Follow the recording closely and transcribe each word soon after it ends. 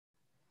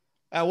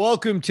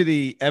Welcome to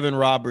the Evan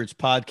Roberts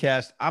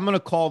podcast. I'm going to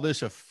call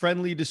this a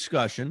friendly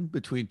discussion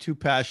between two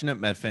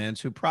passionate Met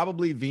fans who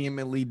probably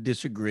vehemently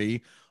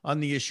disagree on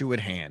the issue at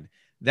hand.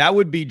 That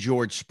would be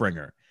George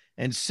Springer.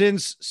 And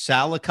since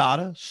Sal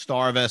Licata,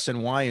 star of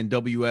SNY and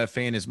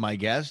WFAN, is my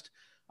guest,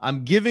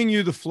 I'm giving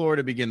you the floor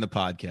to begin the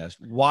podcast.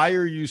 Why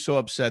are you so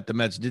upset the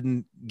Mets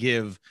didn't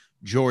give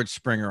George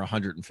Springer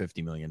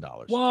 $150 million?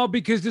 Well,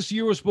 because this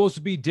year was supposed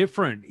to be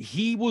different.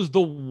 He was the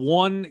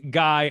one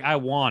guy I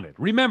wanted.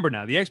 Remember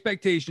now, the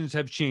expectations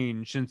have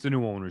changed since the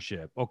new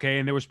ownership, okay?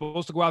 And they were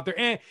supposed to go out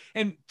there.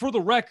 And for the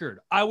record,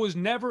 I was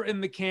never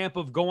in the camp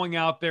of going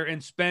out there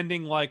and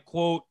spending like,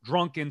 quote,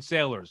 drunken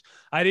sailors.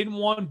 I didn't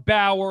want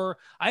Bauer.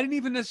 I didn't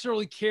even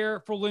necessarily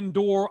care for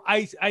Lindor.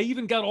 I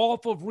even got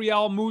off of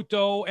Real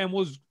Muto and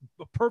was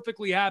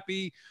perfectly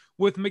happy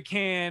with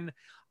McCann.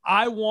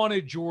 I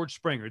wanted George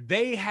Springer.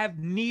 They have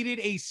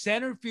needed a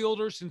center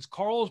fielder since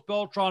Carlos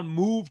Beltran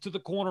moved to the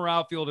corner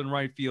outfield and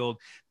right field.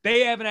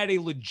 They haven't had a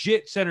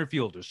legit center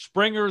fielder.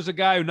 Springer is a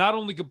guy who not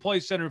only can play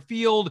center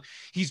field,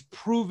 he's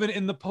proven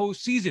in the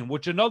postseason,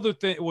 which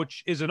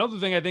is another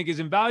thing I think is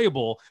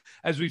invaluable,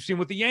 as we've seen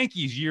with the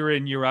Yankees year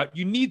in, year out.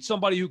 You need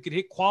somebody who can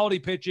hit quality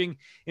pitching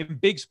in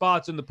big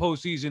spots in the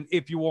postseason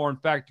if you are, in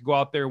fact, to go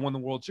out there and win the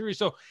World Series.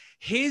 So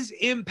his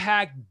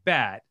impact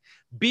bat,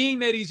 being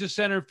that he's a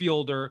center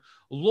fielder,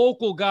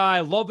 local guy,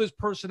 love his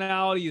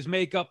personality, his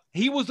makeup,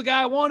 he was the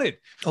guy I wanted.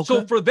 Okay.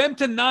 So for them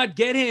to not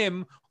get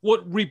him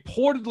what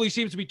reportedly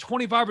seems to be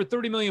 25 or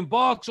 30 million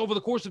bucks over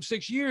the course of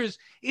 6 years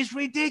is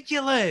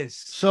ridiculous.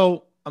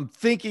 So I'm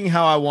thinking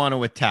how I want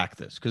to attack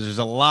this because there's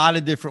a lot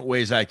of different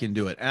ways I can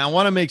do it. And I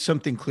want to make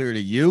something clear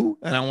to you,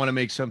 and I want to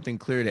make something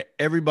clear to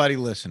everybody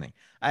listening.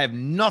 I have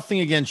nothing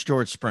against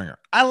George Springer.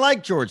 I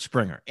like George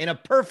Springer. In a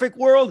perfect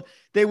world,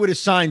 they would have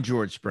signed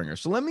George Springer.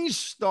 So let me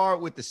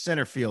start with the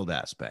center field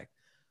aspect.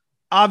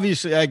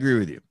 Obviously, I agree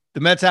with you.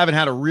 The Mets haven't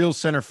had a real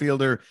center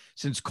fielder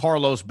since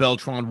Carlos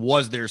Beltran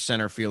was their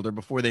center fielder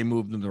before they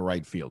moved him to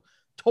right field.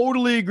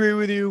 Totally agree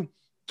with you.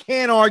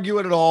 Can't argue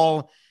it at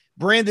all.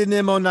 Brandon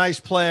Nimmo, nice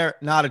player,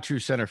 not a true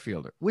center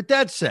fielder. With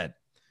that said,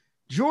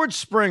 George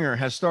Springer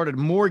has started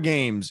more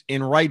games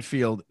in right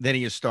field than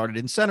he has started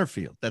in center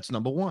field. That's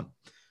number one.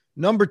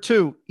 Number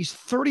two, he's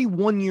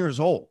 31 years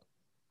old.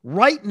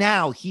 Right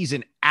now, he's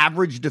an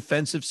average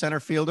defensive center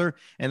fielder,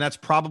 and that's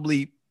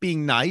probably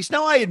being nice.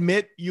 Now, I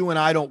admit you and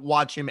I don't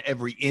watch him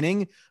every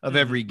inning of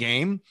every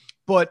game,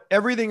 but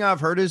everything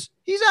I've heard is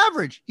he's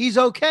average. He's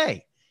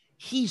okay.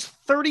 He's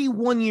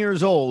 31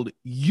 years old.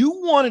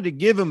 You wanted to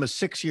give him a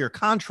 6-year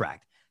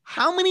contract.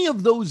 How many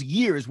of those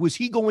years was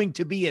he going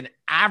to be an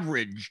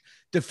average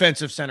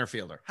defensive center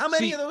fielder? How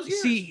many of those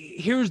years? See,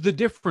 here's the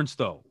difference,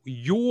 though.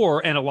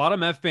 And a lot of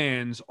Met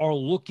fans are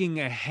looking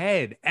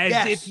ahead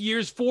as if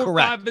years 4,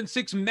 Correct. 5, and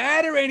 6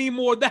 matter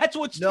anymore. That's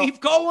what Steve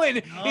Cohen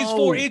is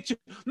for.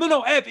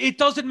 Ev, it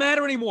doesn't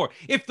matter anymore.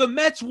 If the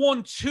Mets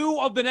won 2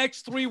 of the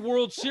next 3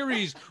 World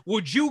Series,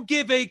 would you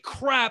give a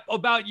crap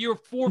about year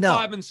 4,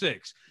 5, and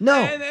 6? No.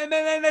 And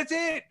that's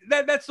it.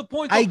 That's the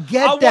point. So I get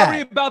that. I'll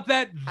worry about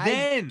that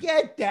then. I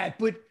get that,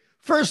 but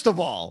first of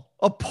all,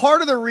 a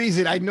part of the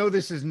reason, I know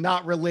this is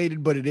not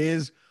related, but it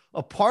is,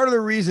 a part of the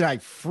reason I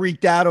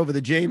freaked out over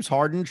the James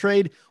Harden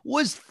trade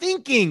was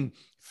thinking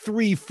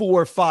 3,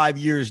 4, 5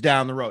 years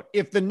down the road.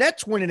 If the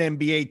Nets win an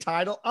NBA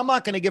title, I'm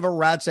not going to give a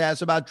rat's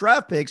ass about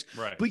draft picks,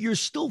 right. But you're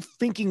still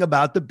thinking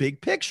about the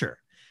big picture.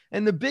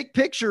 And the big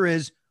picture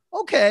is,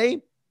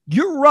 okay,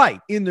 you're right.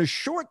 In the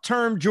short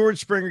term, George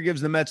Springer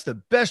gives the Mets the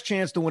best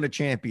chance to win a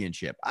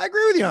championship. I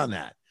agree with you on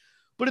that.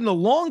 But in the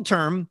long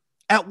term,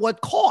 at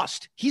what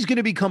cost? He's going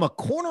to become a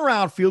corner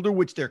outfielder,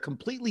 which they're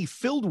completely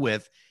filled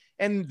with.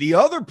 And the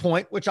other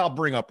point, which I'll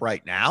bring up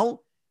right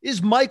now,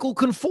 is Michael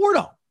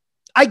Conforto.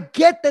 I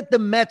get that the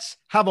Mets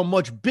have a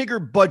much bigger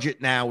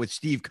budget now with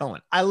Steve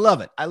Cohen. I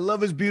love it. I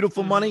love his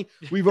beautiful money.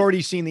 We've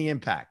already seen the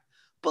impact.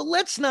 But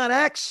let's not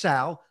act,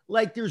 Sal,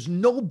 like there's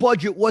no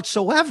budget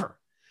whatsoever.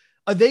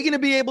 Are they going to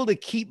be able to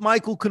keep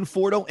Michael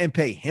Conforto and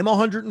pay him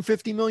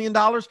 $150 million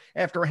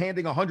after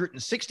handing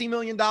 $160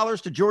 million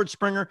to George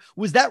Springer?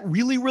 Was that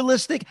really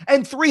realistic?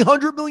 And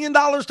 $300 million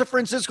to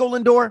Francisco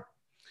Lindor?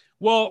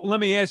 Well, let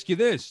me ask you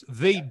this.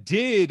 They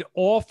did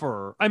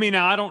offer, I mean,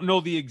 I don't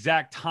know the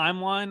exact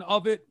timeline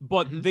of it,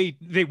 but they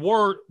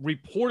were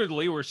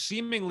reportedly or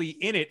seemingly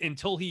in it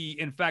until he,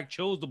 in fact,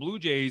 chose the Blue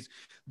Jays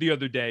the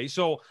other day.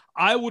 So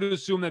I would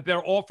assume that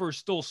their offer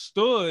still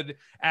stood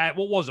at,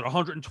 what was it,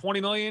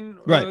 120 million?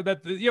 Right.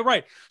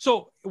 Right.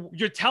 So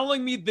you're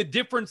telling me the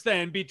difference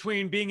then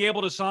between being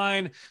able to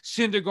sign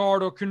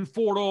Syndergaard or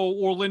Conforto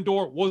or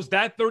Lindor was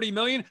that 30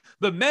 million?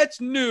 The Mets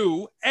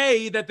knew,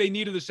 A, that they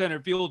needed a center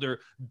fielder,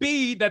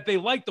 B, that they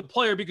liked the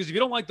player, because if you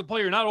don't like the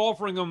player, you're not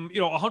offering them,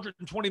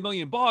 120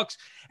 million bucks,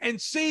 and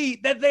C,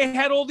 that they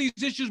had all these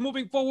issues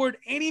moving forward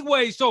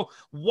anyway. So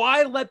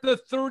why let the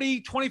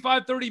 30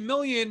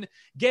 million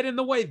get in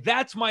the way?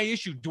 That's my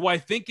issue. Do I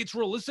think it's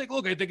realistic?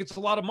 Look, I think it's a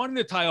lot of money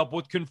to tie up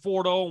with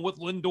Conforto and with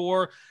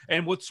Lindor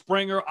and with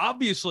Springer.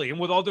 Obviously, obviously. And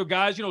with other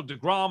guys,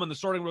 DeGrom and the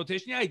starting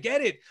rotation, yeah, I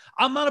get it.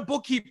 I'm not a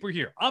bookkeeper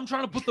here. I'm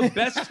trying to put the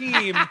best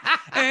team,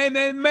 and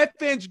then Met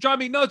fans drive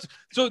me nuts.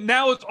 So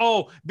now it's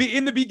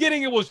in the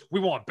beginning, it was we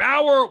want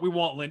Bauer, we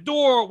want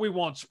Lindor, we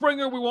want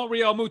Springer, we want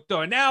Real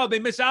Muto. And now they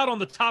miss out on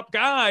the top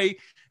guy.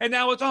 And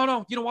now it's,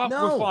 no, you know what?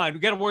 No. We're fine. We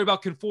got to worry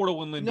about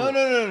Conforto and Lindor.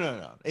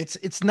 No.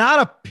 It's not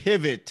a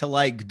pivot to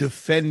like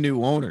defend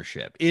new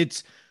ownership.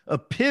 It's a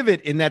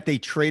pivot in that they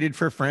traded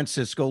for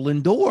Francisco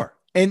Lindor.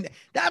 And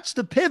that's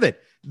the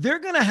pivot. They're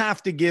going to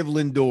have to give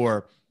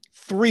Lindor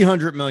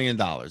 $300 million.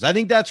 I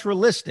think that's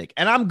realistic.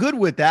 And I'm good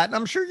with that. And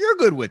I'm sure you're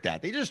good with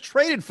that. They just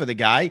traded for the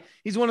guy.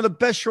 He's one of the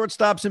best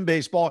shortstops in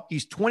baseball.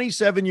 He's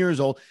 27 years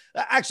old.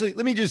 Actually,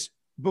 let me just,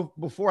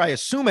 before I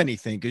assume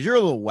anything, because you're a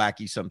little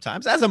wacky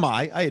sometimes, as am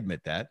I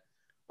admit that.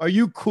 Are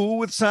you cool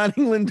with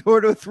signing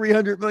Lindor to a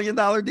 $300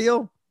 million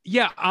deal?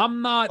 Yeah,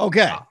 I'm not.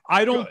 Okay.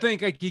 I don't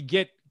think I could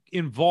get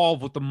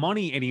involved with the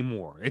money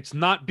anymore. It's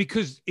not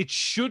because it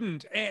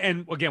shouldn't.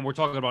 And again, we're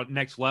talking about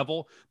next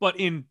level, but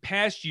in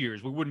past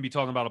years, we wouldn't be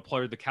talking about a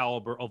player the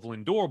caliber of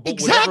Lindor, but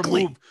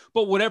exactly.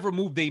 whatever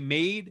move they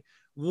made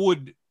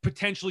would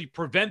potentially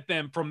prevent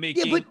them from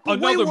making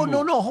another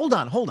move. No, hold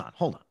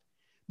on.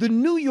 The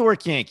New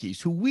York Yankees,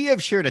 who we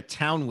have shared a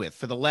town with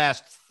for the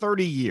last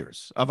 30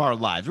 years of our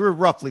lives, we're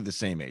roughly the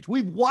same age.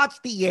 We've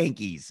watched the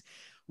Yankees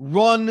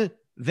run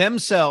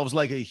themselves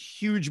like a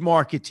huge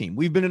market team.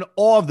 We've been in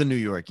awe of the New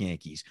York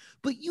Yankees.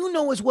 But you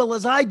know as well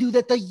as I do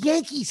that the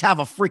Yankees have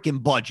a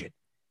freaking budget.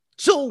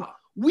 So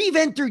we've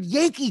entered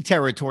Yankee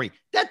territory.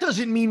 That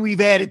doesn't mean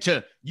we've added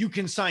to you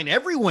can sign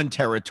everyone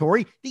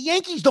territory. The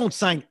Yankees don't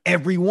sign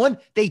everyone.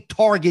 They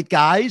target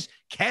guys.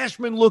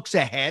 Cashman looks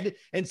ahead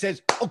and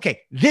says,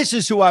 okay, this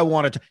is who I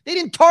wanted to. They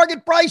didn't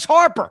target Bryce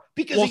Harper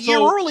because a year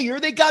earlier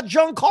they got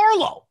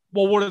Giancarlo.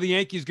 Well, what are the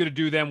Yankees going to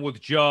do then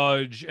with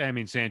Judge? I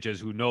mean,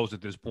 Sanchez, who knows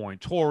at this point,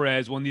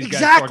 Torres, when these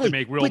guys start to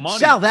make real money.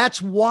 Sal, that's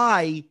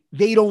why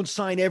they don't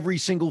sign every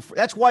single.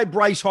 That's why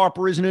Bryce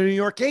Harper isn't a New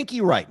York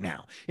Yankee right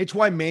now. It's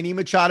why Manny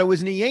Machado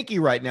isn't a Yankee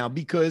right now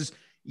because,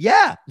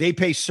 yeah, they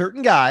pay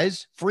certain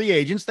guys, free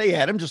agents, they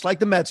add them just like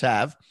the Mets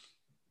have,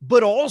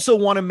 but also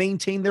want to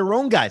maintain their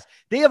own guys.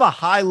 They have a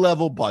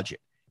high-level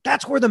budget.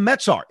 That's where the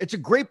Mets are. It's a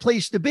great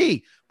place to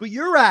be. But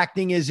you're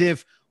acting as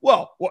if,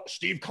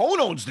 Steve Cohen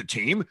owns the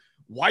team.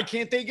 Why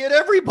can't they get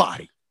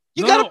everybody?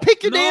 You got to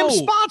pick your damn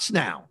spots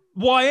now.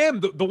 Well, I am.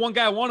 The one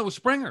guy I wanted was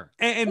Springer.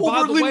 And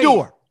over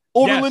Lindor.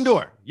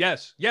 Lindor.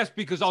 Yes,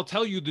 because I'll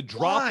tell you the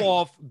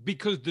drop-off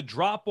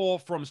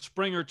from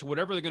Springer to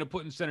whatever they're going to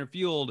put in center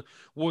field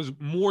was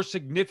more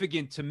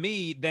significant to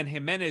me than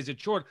Jimenez at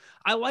short.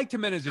 I liked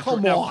Jimenez at short.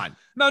 Come on.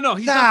 No,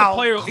 he's not the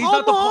player. He's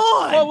not the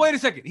well, wait a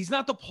second. He's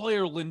not the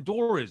player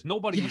Lindor is.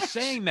 Nobody is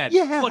saying that.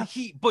 Yeah. But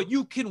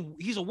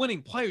he's a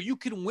winning player. You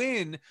can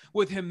win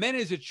with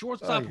Jimenez at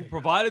shortstop who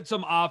provided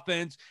some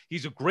offense.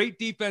 He's a great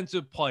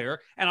defensive player.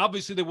 And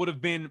obviously they would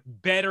have been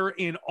better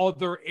in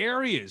other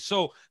areas.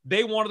 So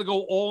they wanted to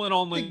go all in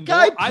on Lindor.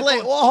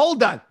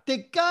 Hold on.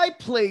 The guy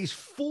plays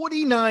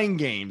 49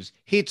 games,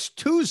 hits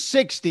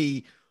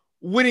 260,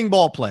 winning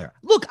ball player.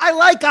 Look, I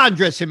like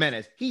Andres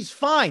Jimenez. He's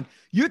fine.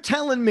 You're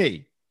telling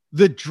me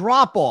the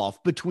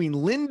drop-off between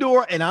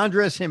Lindor and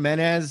Andres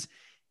Jimenez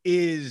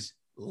is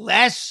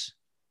less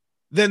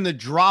than the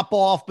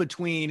drop-off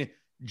between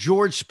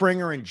George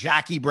Springer and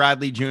Jackie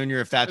Bradley Jr.,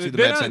 if that's who the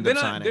Mets end up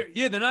signing.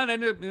 They're not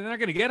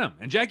going to get him.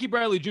 And Jackie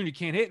Bradley Jr.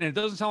 can't hit, and it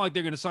doesn't sound like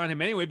they're going to sign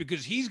him anyway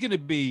because he's going to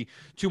be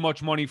too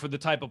much money for the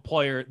type of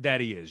player that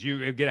he is.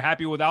 You get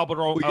happy with Albert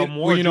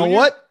Almora. Well, you know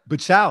what?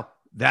 But Sal,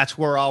 that's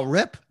where I'll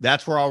rip.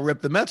 That's where I'll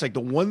rip the Mets. Like the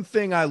one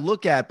thing I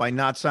look at by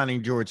not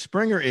signing George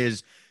Springer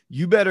is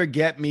you better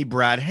get me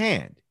Brad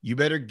Hand. You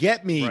better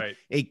get me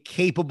a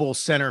capable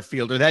center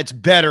fielder that's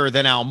better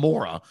than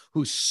Almora,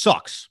 who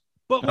sucks.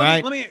 But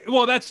let me.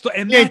 Well,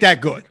 he ain't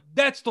that good.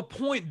 That's the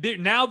point.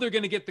 Now they're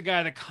going to get the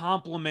guy to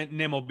complement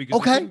Nimmo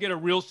because they couldn't get a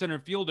real center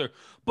fielder.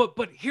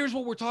 But here's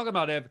what we're talking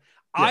about, Ev.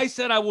 Yeah. I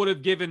said I would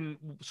have given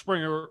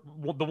Springer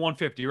the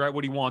 150, right?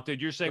 What he wanted.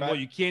 You're saying, well,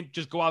 you can't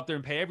just go out there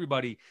and pay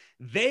everybody.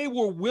 They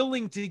were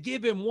willing to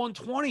give him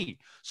 120.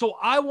 So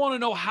I want to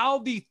know how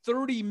the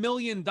 $30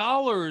 million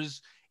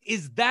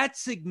is that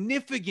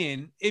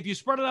significant. If you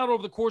spread it out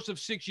over the course of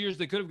 6 years,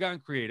 they could have gotten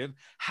creative.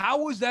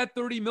 How is that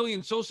 30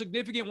 million so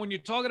significant when you're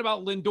talking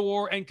about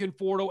Lindor and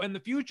Conforto and the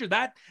future?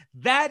 That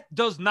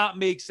does not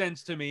make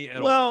sense to me at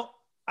all. Well,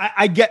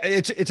 I get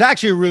it's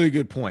actually a really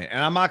good point,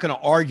 and I'm not going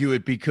to argue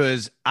it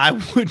because I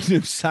wouldn't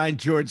have signed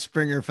George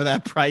Springer for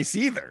that price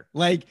either.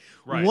 Like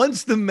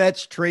once the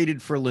Mets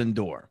traded for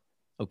Lindor,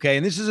 okay,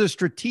 and this is a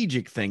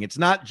strategic thing. It's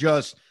not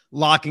just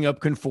locking up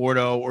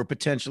Conforto or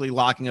potentially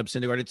locking up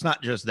Syndergaard. It's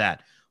not just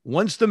that.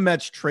 Once the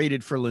Mets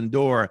traded for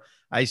Lindor,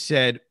 I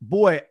said,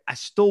 boy, I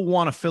still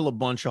want to fill a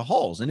bunch of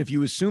holes. And if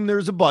you assume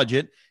there's a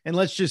budget, and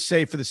let's just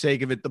say for the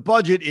sake of it, the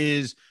budget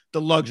is the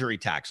luxury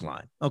tax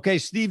line. Okay,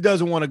 Steve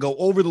doesn't want to go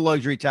over the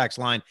luxury tax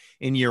line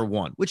in year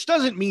one, which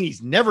doesn't mean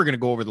he's never going to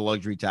go over the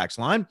luxury tax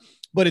line,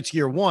 but it's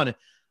year one.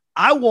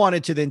 I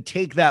wanted to then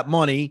take that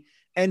money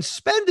and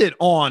spend it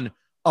on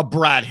a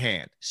Brad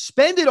Hand.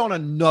 Spend it on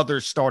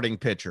another starting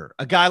pitcher,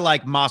 a guy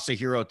like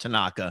Masahiro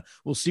Tanaka.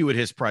 We'll see what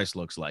his price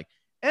looks like.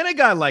 And a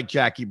guy like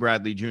Jackie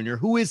Bradley Jr.,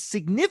 who is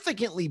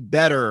significantly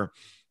better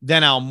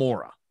than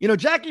Almora. You know,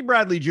 Jackie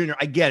Bradley Jr.,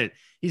 I get it.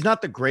 He's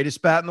not the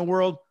greatest bat in the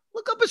world.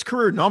 Look up his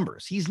career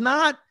numbers. He's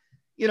not,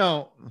 you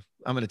know,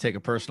 I'm going to take a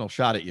personal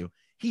shot at you.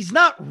 He's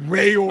not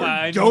Ray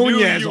Ordonez.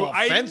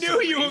 I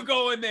knew you were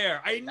going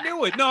there. I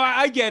knew it. No,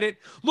 I get it.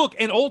 Look,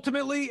 and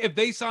ultimately, if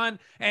they sign,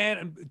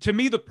 and to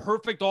me, the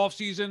perfect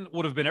offseason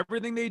would have been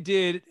everything they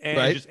did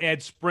and just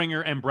add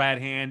Springer and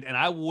Brad Hand, and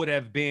I would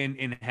have been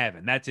in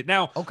heaven. That's it.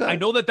 Now, I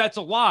know that that's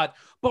a lot,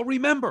 but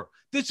remember,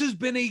 this has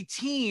been a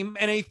team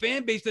and a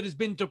fan base that has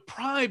been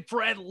deprived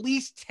for at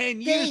least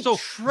 10 years. They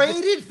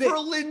traded for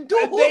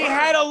Lindor. They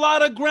had a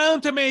lot of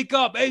ground to make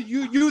up. And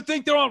you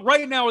think they're on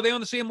right now? Are they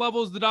on the same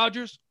level as the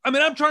Dodgers? I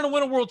mean, I'm trying to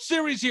win a World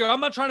Series here. I'm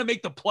not trying to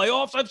make the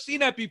playoffs. I've seen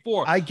that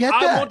before. I get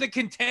that. I want to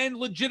contend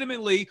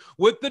legitimately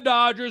with the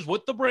Dodgers,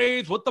 with the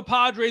Braves, with the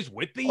Padres,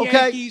 with the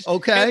Yankees.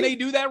 Can they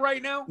do that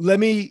right now?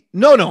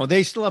 No,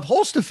 they still have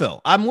holes to fill.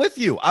 I'm with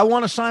you. I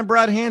want to sign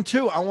Brad Hand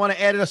too. I want to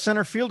add a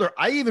center fielder.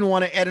 I even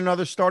want to add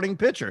another starting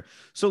pitcher.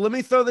 So let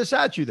me throw this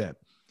at you then.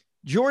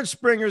 George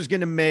Springer is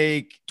going to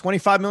make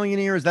 $25 million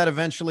a year. Is that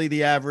eventually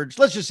the average?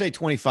 Let's just say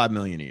 $25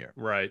 million a year.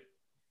 Right.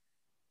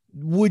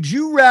 Would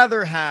you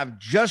rather have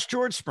just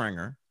George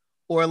Springer,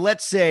 or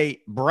let's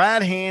say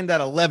Brad Hand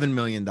at $11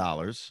 million,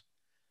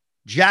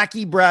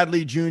 Jackie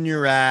Bradley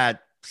Jr.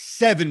 at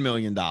 $7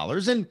 million?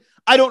 And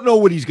I don't know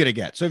what he's going to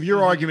get. So if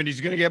your argument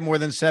he's going to get more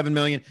than $7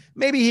 million,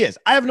 maybe he is.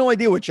 I have no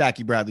idea what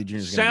Jackie Bradley Jr.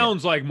 is going to get.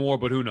 Sounds like more,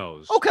 but who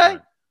knows? Okay.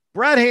 Right.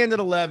 Brad Hand at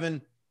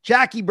 11,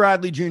 Jackie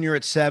Bradley Jr.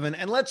 at 7.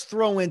 And let's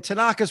throw in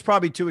Tanaka's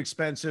probably too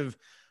expensive.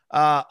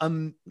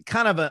 Kind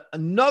of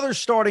another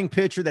starting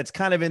pitcher that's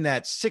kind of in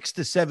that $6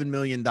 to $7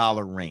 million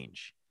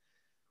range.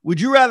 Would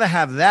you rather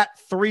have that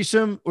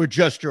threesome or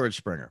just George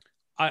Springer?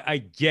 I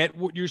get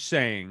what you're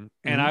saying,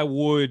 and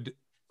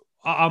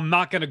I'm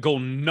not going to go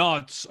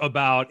nuts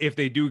about if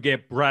they do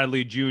get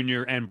Bradley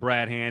Jr. and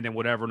Brad Hand and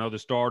whatever another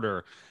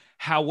starter.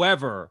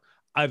 However,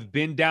 I've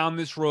been down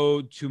this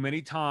road too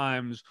many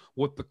times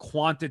with the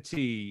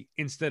quantity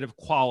instead of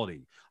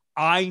quality.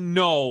 I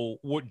know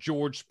what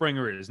George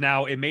Springer is.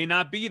 Now, it may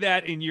not be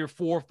that in year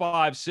 4,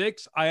 5,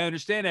 6. I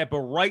understand that. But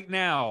right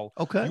now,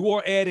 you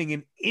are adding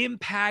an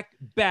impact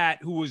bat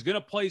who is going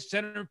to play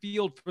center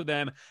field for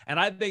them, and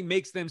I think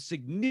makes them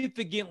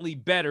significantly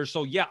better.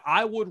 So, yeah,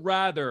 I would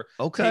rather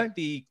take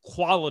the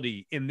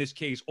quality in this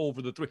case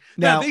over the 3.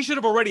 Now, they should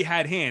have already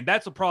had Hand.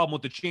 That's the problem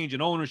with the change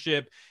in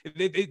ownership.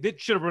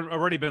 It should have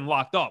already been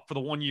locked up for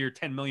the 1 year,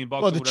 $10 million.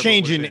 Well, the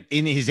change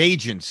in his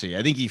agency.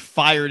 I think he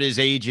fired his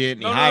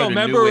agent and he hired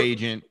a new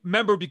agent.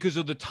 Remember, because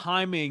of the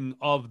timing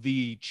of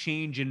the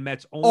change in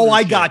Mets ownership. Oh,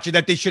 I got you.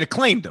 That they should have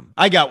claimed him.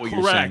 I got what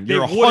you're saying.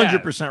 You're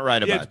 100%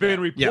 right about that. It's been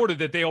reported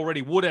that they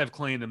already would have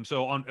claimed him.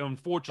 So,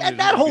 unfortunately,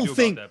 that whole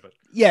thing. I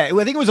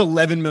think it was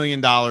 $11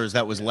 million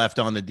that was left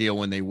on the deal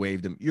when they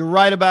waived him. You're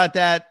right about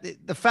that.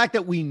 The fact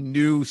that we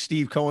knew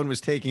Steve Cohen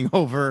was taking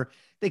over,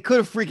 they could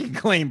have freaking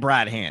claimed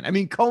Brad Hand. I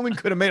mean, Cohen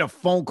could have made a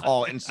phone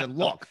call and said,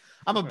 look,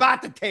 I'm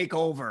about to take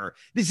over.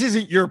 This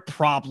isn't your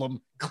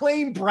problem.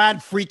 Claim Brad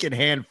freaking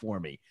Hand for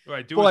me.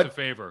 Right. Do us a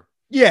favor.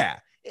 Yeah.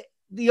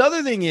 The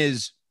other thing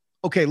is,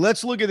 okay,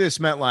 let's look at this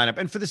Met lineup.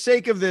 And for the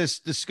sake of this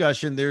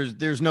discussion,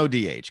 there's no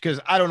DH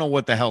because I don't know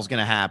what the hell's going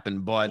to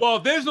happen. But well,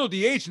 if there's no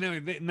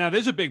DH, now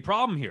there's a big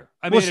problem here.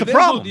 What's the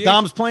problem? No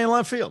Dom's playing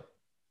left field.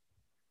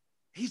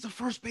 He's the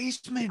first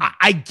baseman.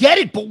 I get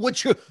it, but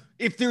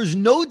if there's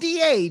no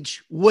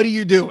DH, what are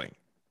you doing?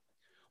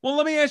 Well,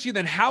 let me ask you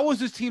then, how was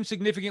this team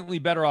significantly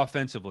better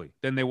offensively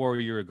than they were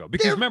a year ago?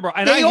 Because remember,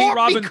 and I hate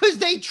Robin. Because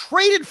they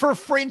traded for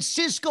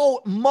Francisco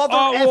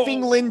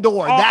effing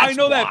Lindor. That's I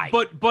know why.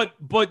 that,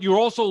 but you're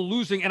also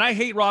losing, and I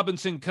hate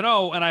Robinson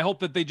Cano, and I hope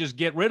that they just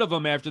get rid of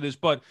him after this,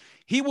 but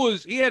he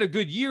had a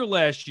good year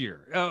last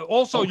year.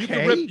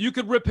 You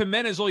could rip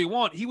Jimenez all you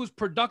want. He was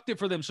productive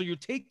for them. So you're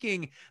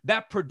taking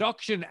that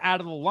production out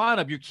of the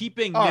lineup. You're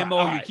keeping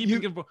Nemo. You're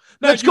keeping.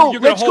 Let's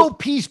go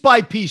piece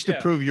by piece to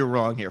prove you're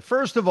wrong here.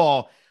 First of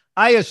all,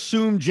 I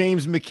assume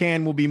James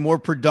McCann will be more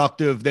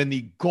productive than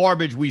the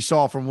garbage we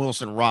saw from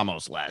Wilson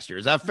Ramos last year.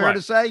 Is that fair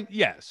to say?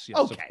 Yes,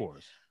 okay. Of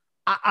course.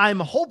 I'm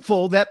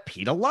hopeful that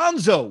Pete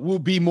Alonso will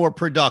be more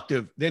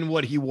productive than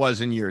what he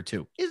was in year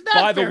 2. Is that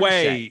by the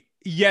way?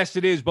 Yes,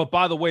 it is. But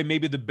by the way,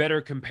 maybe the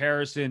better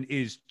comparison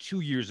is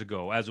 2 years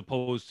ago, as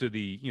opposed to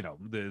the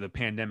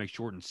pandemic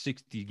shortened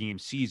 60-game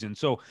season.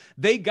 So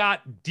they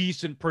got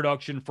decent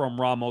production from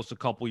Ramos a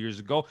couple years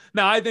ago.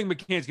 Now, I think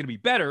McCann's going to be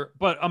better,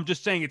 but I'm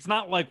just saying it's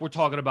not like we're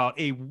talking about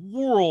a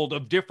world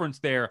of difference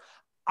there.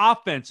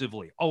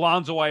 Offensively,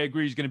 Alonso, I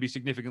agree, is going to be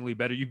significantly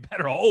better. You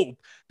better hope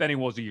than he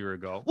was a year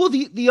ago. Well,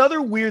 the other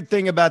weird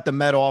thing about the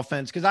Met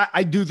offense, because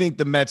I do think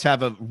the Mets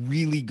have a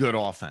really good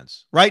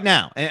offense right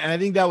now. And I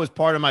think that was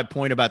part of my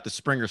point about the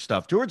Springer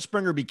stuff. George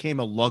Springer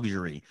became a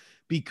luxury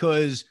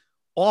because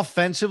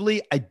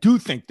offensively, I do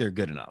think they're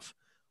good enough.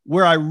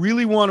 Where I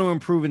really want to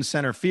improve in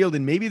center field,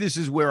 and maybe this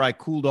is where I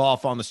cooled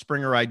off on the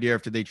Springer idea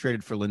after they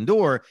traded for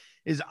Lindor,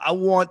 is I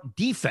want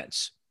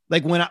defense.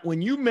 Like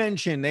when you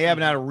mentioned they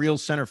haven't had a real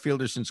center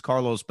fielder since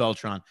Carlos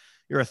Beltran,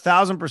 you're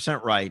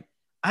 1,000% right.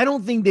 I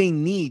don't think they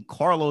need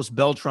Carlos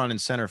Beltran in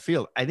center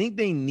field. I think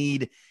they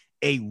need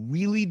a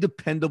really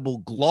dependable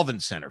glove in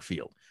center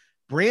field.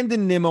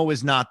 Brandon Nimmo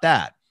is not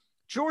that.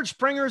 George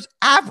Springer's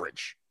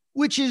average,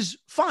 which is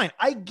fine.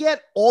 I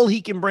get all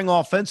he can bring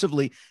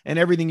offensively and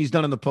everything he's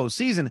done in the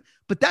postseason,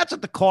 but that's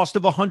at the cost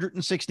of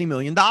 $160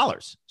 million.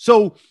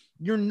 So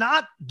you're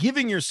not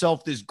giving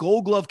yourself this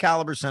Gold Glove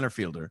caliber center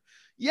fielder.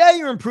 Yeah,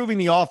 you're improving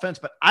the offense,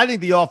 but I think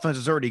the offense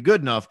is already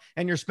good enough,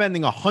 and you're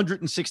spending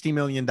 $160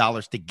 million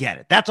to get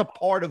it. That's a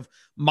part of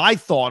my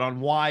thought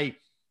on why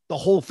the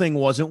whole thing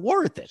wasn't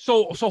worth it.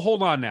 So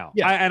hold on now.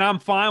 Yeah. I'm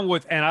fine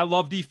with, and I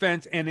love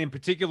defense, and in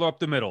particular up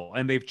the middle.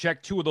 And they've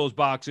checked 2 of those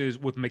boxes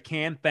with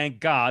McCann. Thank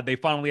God they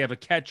finally have a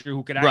catcher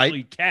who can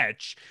actually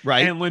catch.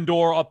 Right. And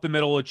Lindor up the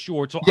middle at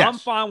short. So Yes. I'm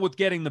fine with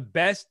getting the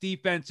best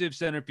defensive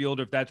center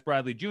fielder, if that's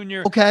Bradley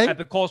Jr. Okay. At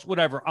the cost,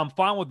 whatever. I'm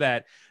fine with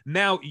that.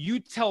 Now you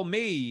tell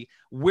me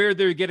where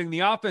they're getting the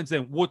offense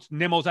and what's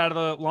Nimmo's out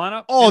of the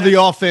lineup. Oh, the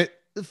offense.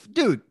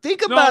 Dude,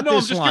 think about this. I'm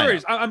just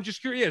curious. I'm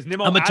just curious.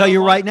 Nimmo, I'm going to tell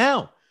you right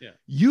now. Yeah.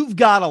 You've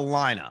got a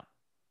lineup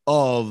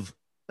of,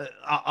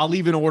 I'll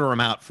even order them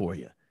out for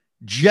you.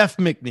 Jeff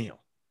McNeil,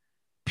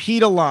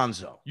 Pete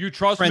Alonso. You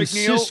trust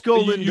Francisco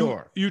McNeil?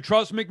 Lindor. You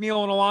trust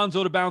McNeil and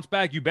Alonso to bounce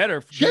back? You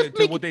better.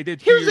 What they did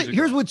 2 years ago.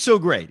 Here's what's so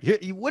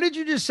great. What did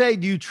you just say?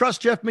 Do you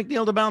trust Jeff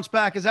McNeil to bounce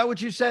back? Is that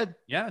what you said?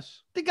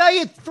 Yes. The guy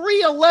hit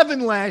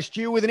 311 last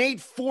year with an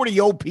 840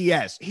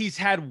 OPS. He's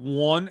had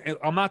one.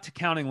 I'm not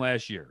counting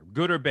last year,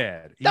 good or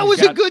bad. That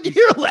was a good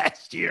year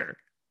last year.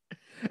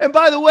 And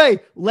by the way,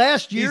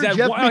 last year,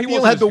 Jeff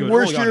McNeil had the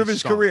worst year of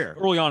his career.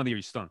 Early on in the year,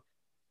 he's stung.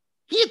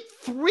 He hit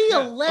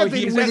 311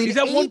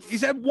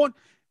 he's at one.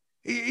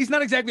 He's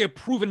not exactly a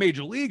proven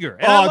major leaguer.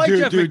 And I like dude,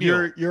 Jeff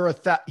McNeil. you're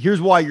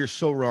here's why you're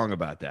so wrong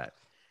about that.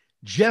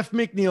 Jeff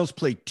McNeil's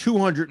played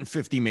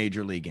 250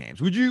 major league games.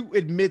 Would you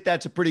admit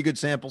that's a pretty good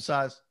sample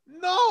size?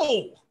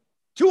 No.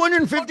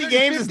 250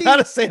 games is not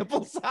a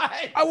sample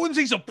size. I wouldn't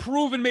say he's a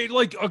proven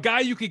like a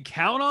guy you could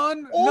count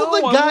on. All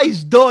the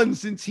guy's done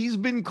since he's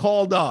been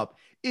called up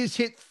is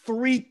hit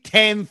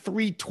 310,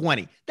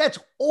 320. That's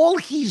all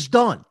he's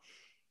done.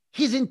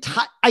 His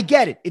entire, I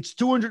get it. It's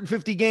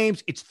 250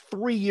 games. It's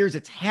 3 years.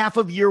 It's half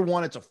of year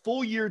 1. It's a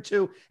full year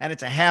 2, and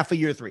it's a half of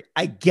year 3.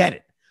 I get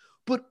it.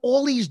 But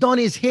all he's done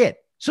is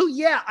hit. So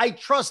yeah, I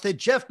trust that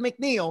Jeff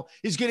McNeil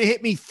is going to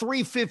hit me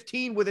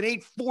 315 with an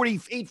 840,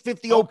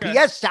 850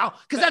 OPS Sal,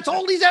 because that's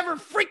all he's ever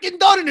freaking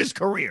done in his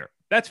career.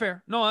 That's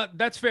fair. No,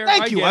 that's fair.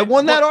 Thank you. I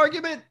won that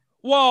argument.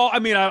 Well, I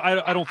mean,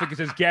 I don't think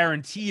it's as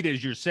guaranteed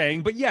as you're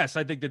saying, but yes,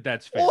 I think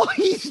that's fair. All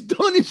he's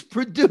done is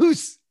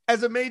produce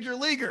as a major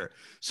leaguer.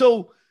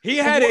 So he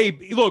had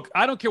look.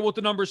 I don't care what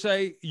the numbers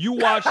say. You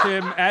watched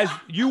him as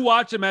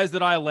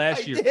did I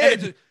last year.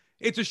 And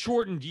it's a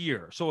shortened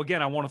year, so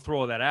again, I want to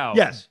throw that out.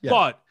 Yes.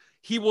 But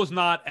he was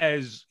not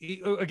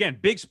again,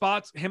 big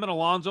spots, him and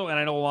Alonso, and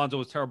I know Alonso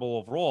was terrible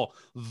overall.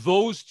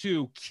 Those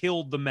two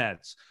killed the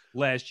Mets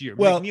last year.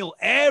 Well, McNeil,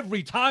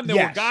 every time there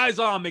were guys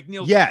on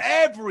McNeil,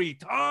 every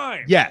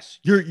time. Yes,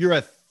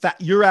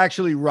 you're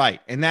actually right.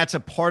 And that's a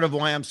part of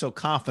why I'm so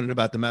confident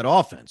about the Met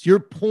offense. Your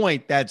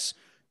point that's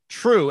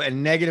true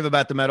and negative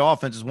about the Met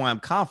offense is why I'm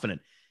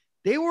confident.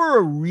 They were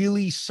a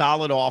really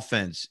solid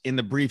offense in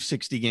the brief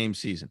 60-game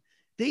season.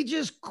 They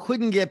just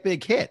couldn't get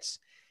big hits.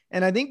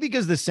 And I think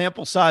because the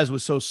sample size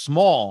was so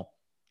small,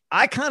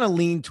 I kind of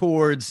lean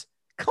towards,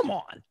 come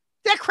on,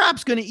 that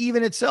crap's going to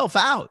even itself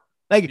out.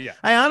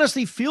 I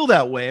honestly feel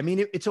that way. I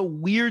mean, it's a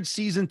weird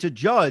season to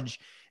judge.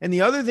 And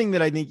the other thing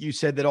that I think you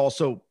said that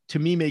also, to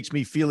me, makes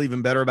me feel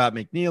even better about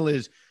McNeil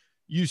is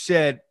you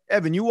said,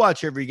 Evan, you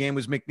watch every game.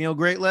 Was McNeil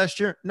great last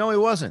year? No, he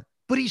wasn't.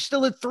 But he's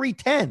still at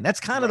 310. That's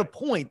kind of the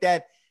point,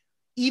 that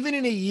even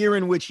in a year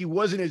in which he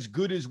wasn't as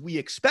good as we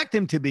expect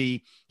him to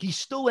be, he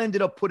still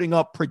ended up putting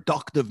up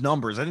productive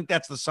numbers. I think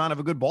that's the sign of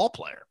a good ball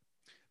player.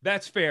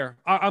 That's fair.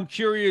 I'm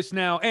curious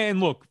now. And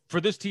look,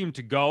 for this team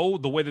to go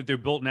the way that they're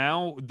built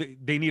now,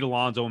 they need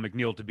Alonso and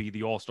McNeil to be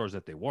the all-stars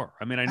that they were.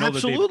 I mean, I know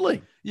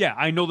absolutely.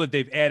 I know that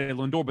they've added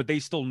Lindor, but they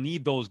still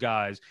need those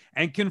guys.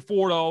 And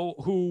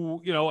Conforto,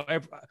 who,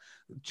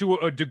 to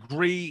a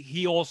degree,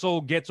 he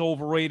also gets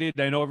overrated.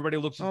 I know everybody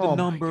looks at the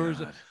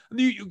numbers.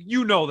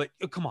 You know that.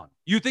 Come on.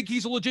 You think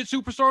he's a legit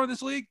superstar in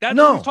this league? That's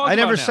what we're talking I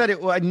never about said it.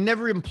 Well, I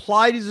never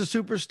implied he's a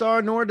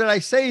superstar, nor did I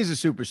say he's a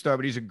superstar,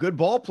 but he's a good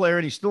ball player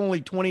and he's still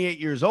only 28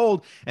 years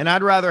old. And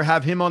I'd rather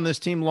have him on this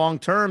team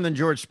long-term than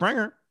George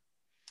Springer.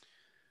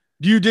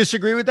 Do you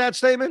disagree with that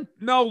statement?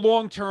 No,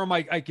 long-term,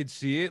 I could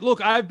see it. Look,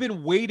 I've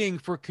been waiting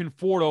for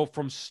Conforto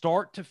from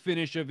start to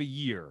finish of a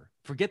year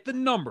Forget the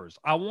numbers.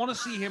 I want to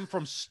see him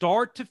from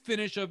start to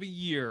finish of a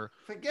year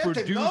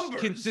produce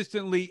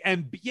consistently.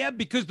 And yeah,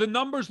 because the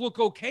numbers look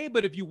okay,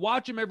 but if you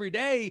watch him every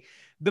day,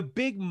 the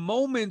big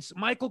moments,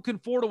 Michael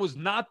Conforto was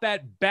not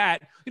that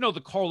bat. You know,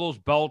 the Carlos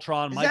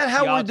Beltran. Is that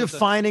how we're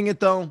defining it,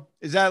 though?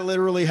 Is that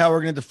literally how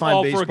we're going to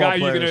define baseball for a guy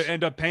players? You're going to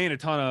end up paying a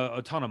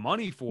ton of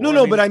money for?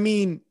 No, but I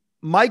mean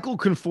Michael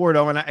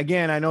Conforto, and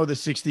again, I know the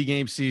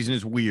 60-game season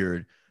is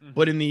weird.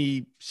 But in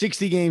the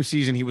 60-game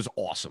season, he was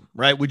awesome,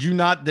 right? Would you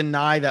not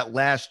deny that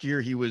last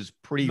year he was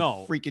pretty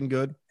freaking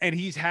good? And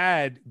he's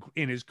had,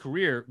 in his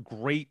career,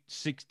 great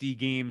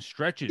 60-game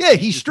stretches. Yeah,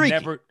 he's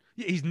streaky.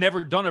 He's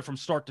never done it from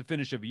start to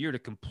finish of a year to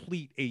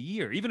complete a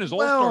year, even his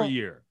All-Star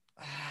year.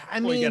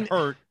 I mean, he got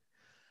hurt.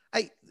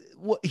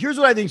 Here's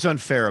what I think is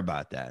unfair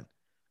about that.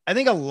 I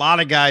think a lot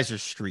of guys are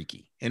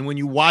streaky. And when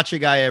you watch a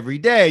guy every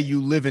day,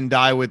 you live and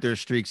die with their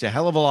streaks a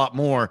hell of a lot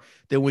more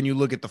than when you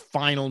look at the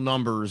final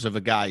numbers of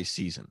a guy's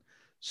season.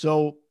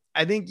 So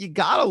I think you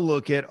got to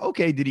look at,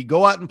 okay, did he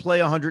go out and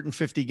play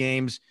 150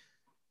 games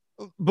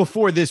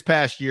before this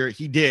past year?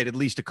 He did, at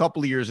least a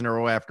couple of years in a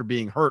row after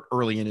being hurt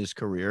early in his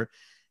career.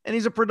 And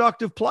he's a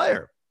productive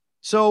player.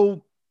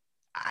 So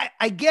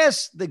I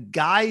guess the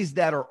guys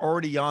that are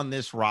already on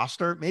this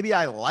roster, maybe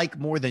I like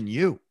more than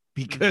you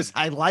because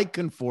I like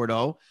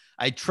Conforto.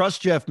 I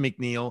trust Jeff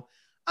McNeil.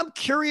 I'm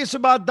curious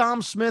about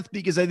Dom Smith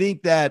because I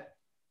think that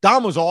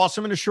Dom was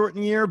awesome in a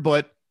shortened year,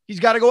 but he's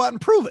got to go out and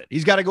prove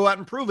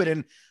it.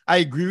 And I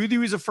agree with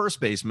you. He's a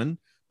first baseman,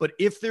 but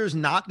if there's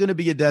not going to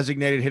be a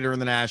designated hitter in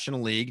the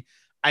National League,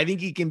 I think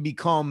he can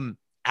become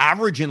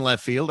average in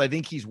left field. I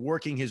think he's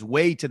working his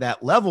way to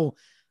that level.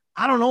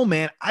 I don't know,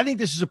 man. I think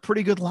this is a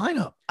pretty good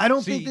lineup. I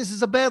don't think this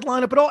is a bad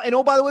lineup at all.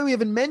 And by the way, we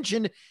haven't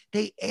mentioned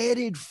they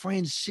added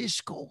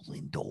Francisco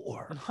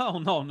Lindor.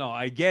 No.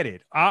 I get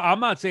it. I'm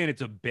not saying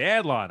it's a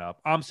bad lineup.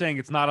 I'm saying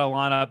it's not a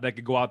lineup that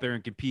could go out there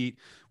and compete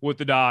with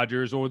the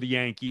Dodgers or the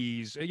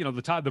Yankees. You know,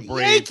 the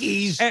Braves.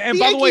 Yankees. And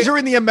the Yankees are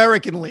in the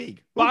American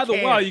League. By the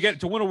way, you get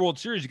to win a World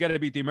Series, you got to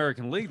beat the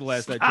American League. The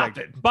last I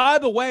checked. By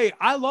the way,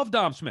 I love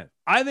Dom Smith.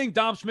 I think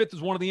Dom Smith is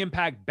one of the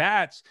impact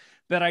bats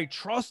that I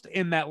trust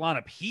in that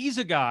lineup. He's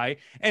a guy,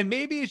 and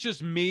maybe it's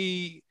just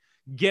me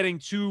getting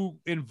too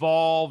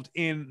involved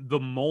in the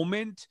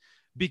moment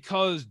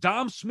because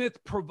Dom Smith,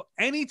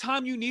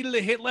 anytime you needed a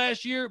hit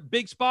last year,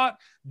 big spot,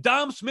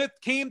 Dom Smith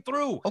came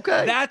through.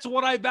 Okay. That's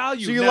what I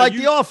value. So you like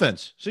the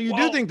offense. So you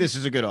do think this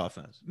is a good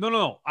offense.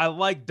 No. I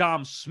like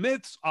Dom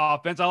Smith's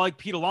offense. I like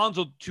Pete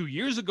Alonso 2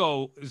 years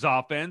ago's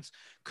offense.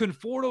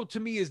 Conforto to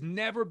me has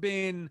never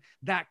been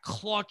that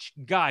clutch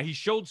guy. He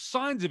showed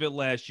signs of it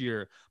last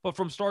year, but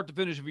from start to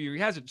finish of the year, he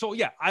hasn't. So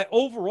yeah, I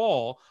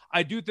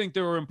do think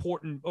there are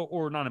important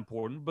or not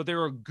important, but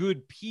there are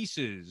good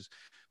pieces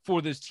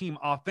for this team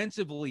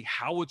offensively.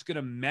 How it's going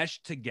to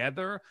mesh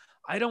together,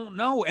 I don't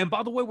know. And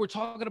by the way, we're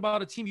talking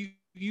about a team you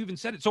even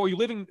said it. So are you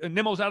living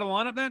Nimmo's out of the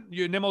lineup then?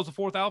 Nimmo's the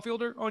fourth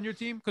outfielder on your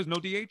team because no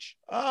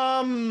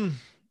DH?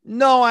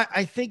 No,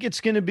 I think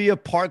it's going to be a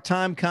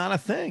part-time kind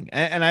of thing.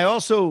 And I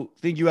also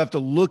think you have to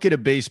look at a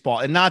baseball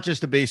and not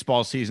just a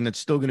baseball season that's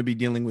still going to be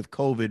dealing with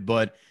COVID,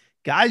 but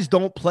guys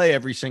don't play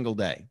every single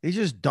day. They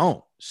just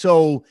don't.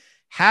 So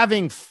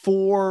having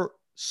 4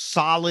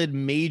 solid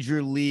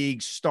major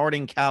league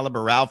starting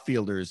caliber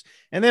outfielders,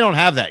 and they don't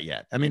have that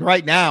yet. I mean,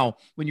 right now,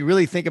 when you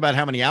really think about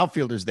how many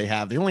outfielders they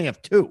only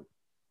have 2.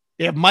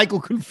 They have Michael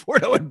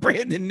Conforto and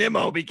Brandon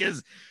Nimmo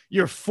because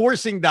you're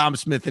forcing Dom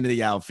Smith into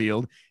the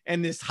outfield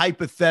and this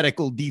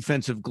hypothetical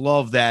defensive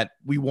glove that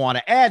we want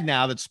to add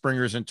now that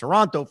Springer's in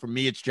Toronto. For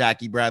me, it's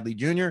Jackie Bradley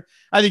Jr.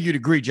 I think you'd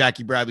agree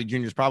Jackie Bradley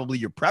Jr. is probably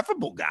your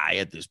preferable guy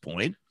at this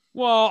point.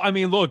 Well, I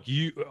mean, look,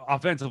 you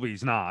offensively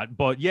he's not,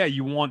 but yeah,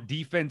 you want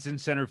defense in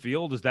center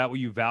field. Is that what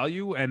you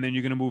value? And then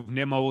you're going to move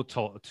Nimmo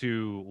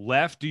to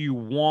left. Do you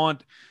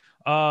want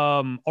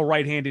a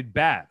right-handed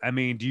bat? I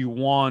mean, do you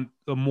want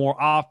more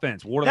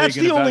offense? That's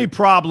the only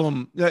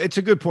problem. It's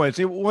a good point.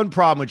 One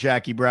problem with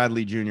Jackie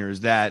Bradley Jr. is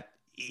that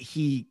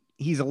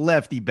he's a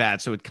lefty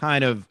bat, so it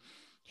kind of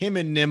him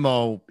and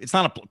Nimmo. It's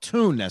not a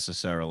platoon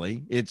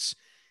necessarily. It's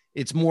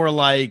more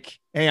like,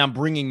 hey, I'm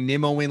bringing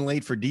Nimmo in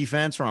late for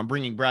defense, or I'm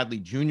bringing Bradley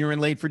Jr. in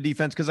late for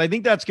defense, because I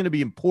think that's going to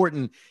be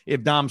important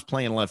if Dom's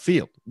playing left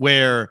field,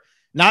 where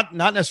not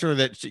necessarily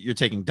that you're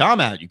taking Dom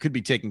out. You could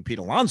be taking Pete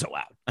Alonso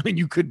out. I mean,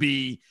 you could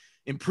be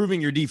improving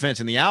your defense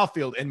in the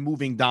outfield and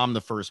moving Dom to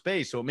first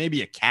base. So it may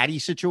be a caddy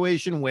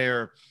situation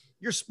where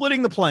you're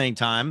splitting the playing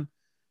time.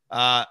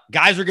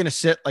 Guys are going to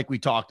sit like we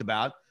talked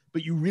about,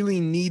 but you really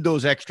need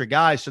those extra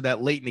guys so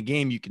that late in the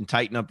game you can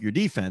tighten up your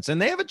defense.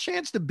 And they have a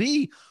chance to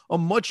be a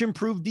much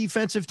improved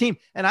defensive team.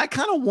 And I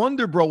kind of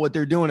wonder, bro, what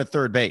they're doing at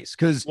third base.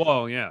 Because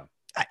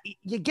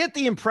you get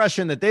the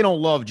impression that they don't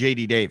love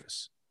JD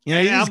Davis. You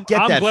know, you just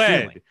get that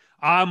feeling.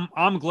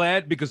 I'm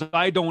glad because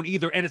I don't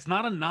either. And it's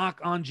not a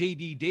knock on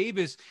JD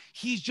Davis.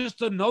 He's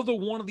just another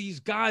one of these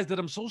guys that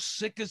I'm so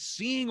sick of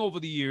seeing over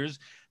the years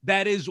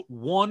that is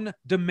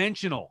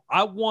one-dimensional.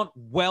 I want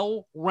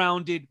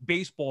well-rounded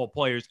baseball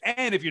players.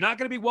 And if you're not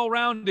going to be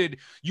well-rounded,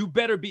 you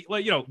better be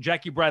like,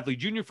 Jackie Bradley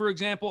Jr., for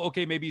example.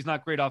 Okay, maybe he's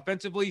not great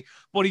offensively,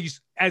 but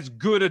he's as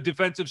good a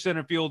defensive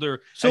center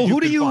fielder. So who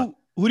do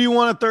you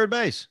want at third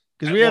base?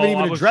 Because we haven't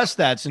even addressed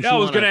that since. Yeah, I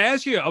was going to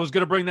ask you. I was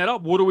going to bring that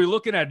up. What are we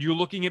looking at? You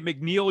looking at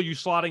McNeil? You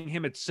slotting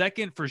him at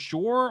second for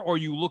sure? Or are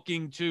you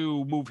looking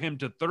to move him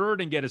to third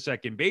and get a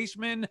second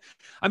baseman?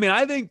 I mean,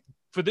 I think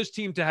for this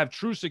team to have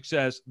true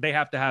success, they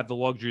have to have the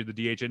luxury of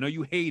the DH. I know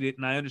you hate it,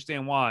 and I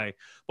understand why,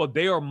 but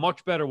they are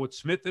much better with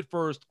Smith at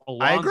first,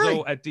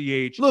 Alonso at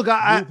DH. Look,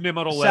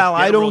 Sal,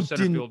 I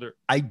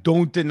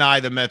don't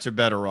deny the Mets are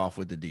better off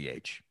with the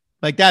DH.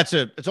 Like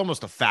it's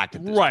almost a fact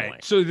at this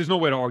point. So there's no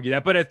way to argue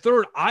that. But at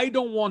third, I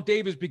don't want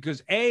Davis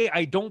because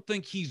I don't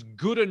think he's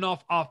good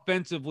enough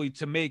offensively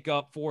to make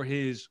up for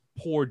his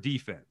poor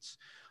defense.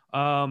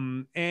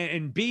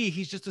 And B,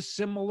 he's just a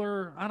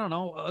similar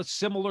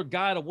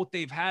guy to what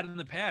they've had in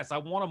the past. I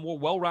want a more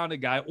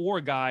well-rounded guy or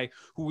a guy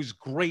who is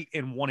great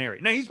in one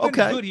area. Now he's been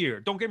good here.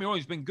 Don't get me wrong.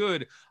 He's been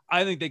good.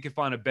 I think they could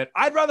find a bet.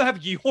 I'd rather have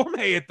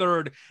Guillorme at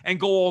third and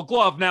go all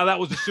glove. Now that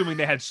was assuming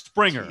they had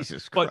Springer.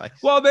 Jesus Christ.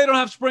 But they don't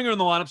have Springer in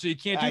the lineup, so you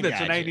can't do that.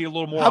 So now you need a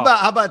little more.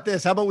 How about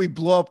this? How about we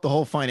blow up the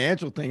whole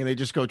financial thing and they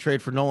just go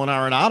trade for Nolan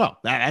Arenado?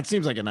 That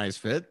seems like a nice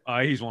fit.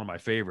 He's one of my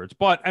favorites.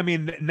 But I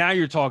mean, now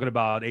you're talking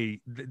about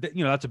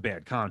that's a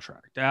bad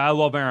contract. I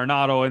love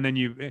Arenado, and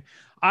then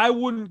I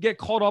wouldn't get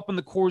caught up in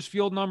the Coors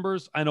Field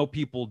numbers. I know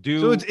people do.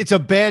 So it's a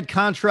bad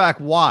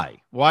contract.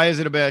 Why? Why is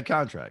it a bad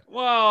contract?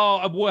 Well,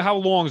 how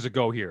long does it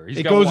go here?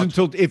 It goes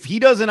until, if he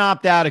doesn't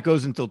opt out, it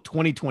goes until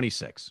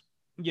 2026.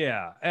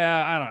 Yeah,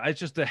 I don't know. It's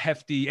just a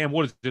hefty, and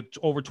what is it?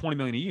 Over $20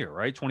 million a year,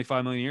 right?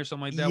 $25 million a year,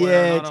 something like that.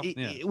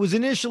 Yeah, it was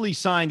initially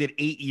signed at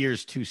 8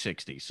 years,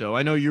 $260. So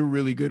I know you're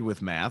really good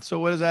with math. So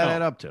what does that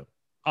add up to?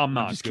 I'm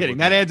not just kidding.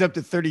 That adds up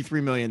to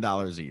 $33 million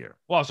a year.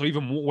 Wow, so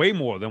even way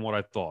more than what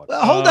I thought.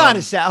 Well, hold on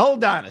a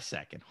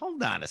second.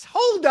 Hold on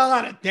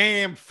a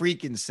damn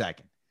freaking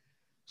second.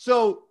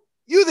 So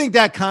you think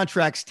that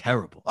contract's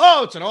terrible?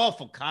 Oh, it's an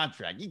awful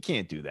contract. You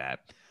can't do that.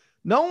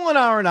 Nolan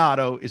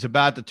Arenado is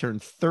about to turn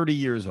 30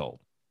 years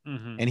old,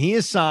 and he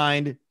is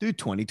signed through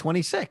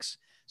 2026.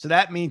 So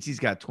that means he's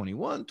got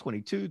 21,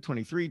 22,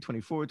 23,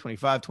 24,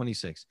 25,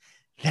 26.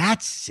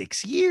 That's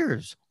 6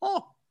 years.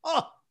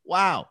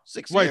 Wow.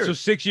 6 years. Right. So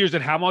 6 years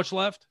and how much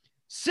left?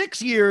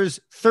 6 years,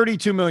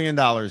 $32 million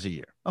a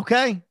year.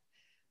 Okay.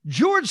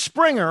 George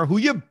Springer, who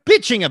you're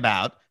bitching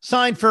about,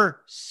 signed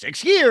for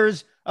 6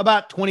 years,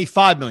 about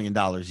 $25 million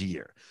a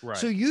year. Right.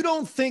 So you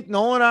don't think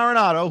Nolan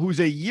Arenado, who's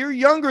a year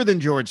younger than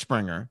George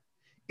Springer,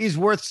 is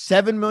worth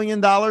 $7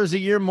 million a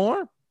year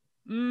more?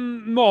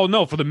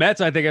 No. For the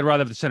Mets, I think I'd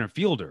rather have the center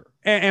fielder.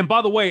 And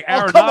by the way,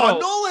 Arenado, come on.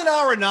 Nolan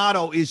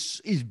Arenado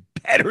is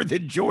better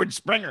than George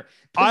Springer.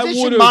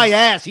 Position my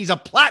ass. He's a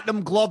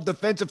platinum glove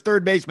defensive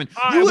third baseman.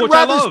 You would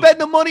rather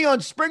spend the money on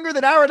Springer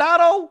than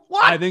Arenado?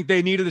 What? I think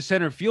they needed a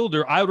center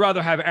fielder. I would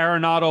rather have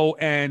Arenado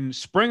and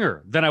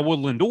Springer than I would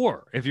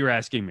Lindor, if you're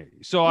asking me.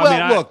 So,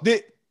 look,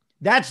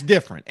 that's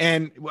different.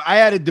 And I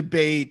had a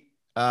debate.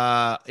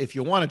 If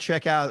you want to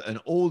check out an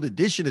old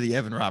edition of the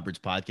Evan Roberts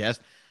podcast,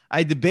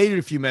 I debated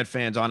a few Met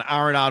fans on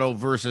Arenado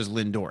versus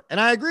Lindor. And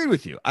I agreed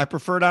with you. I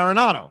preferred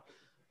Arenado.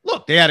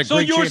 Look, they had a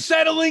great you're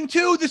settling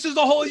too? This is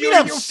the whole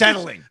you're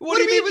settling. What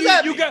do you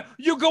mean?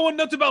 You're going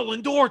nuts about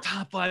Lindor,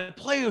 top 5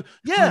 player.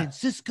 Yeah.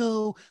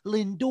 Francisco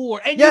Lindor.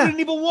 And you didn't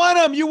even want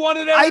him. You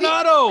wanted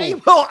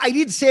Arenado. I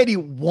didn't say I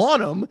didn't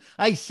want him.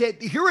 I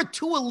said here are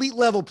 2 elite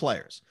level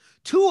players.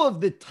 2 of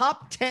the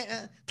top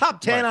 10,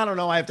 right. I don't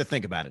know. I have to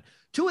think about it.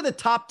 2 of the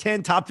top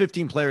 10, top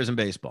 15 players in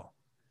baseball.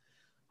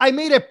 I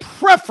made a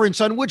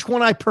preference on which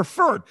one I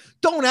preferred.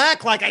 Don't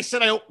act like I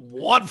said I don't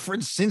want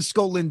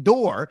Francisco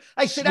Lindor.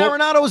 I said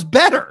Arenado is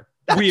better.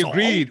 We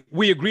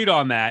agreed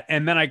on that.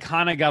 And then I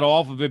kind of got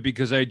off of it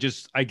because I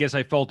guess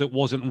I felt it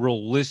wasn't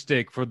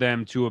realistic for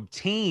them to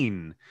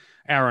obtain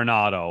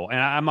Arenado. And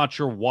I'm not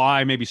sure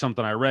why. Maybe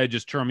something I read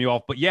just turned me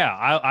off. But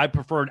yeah, I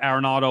preferred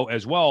Arenado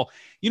as well.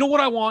 You know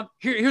what I want?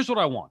 Here's what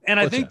I want. And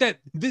I think that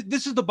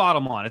this is the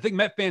bottom line. I think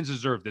Met fans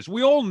deserve this.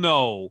 We all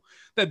know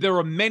that there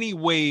are many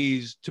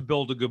ways to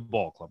build a good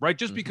ball club, right?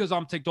 Just because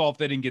I'm ticked off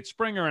they didn't get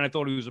Springer and I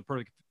thought he was a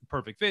perfect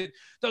fit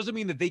doesn't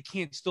mean that they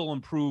can't still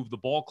improve the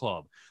ball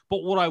club.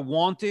 But what I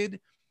wanted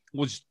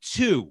was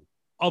 2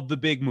 of the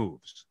big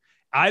moves.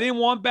 I didn't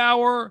want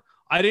Bauer.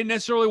 I didn't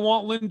necessarily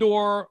want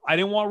Lindor. I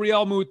didn't want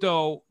Real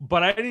Muto,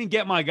 but I didn't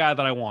get my guy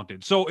that I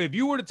wanted. So if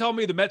you were to tell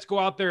me the Mets go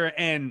out there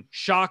and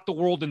shock the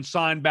world and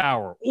sign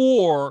Bauer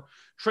or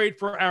trade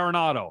for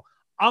Arenado,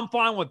 I'm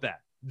fine with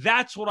that.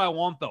 That's what I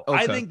want, though.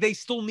 Okay. I think they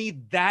still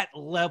need that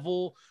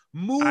level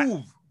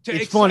move to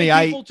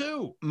excite people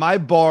too. My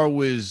bar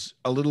was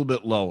a little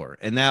bit lower,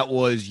 and that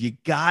was you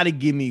got to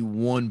give me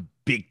one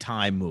big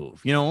time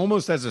move,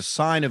 almost as a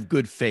sign of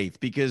good faith,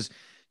 because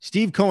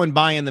Steve Cohen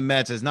buying the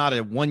Mets is not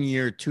a 1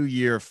 year, 2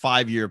 year,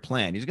 5 year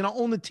plan. He's going to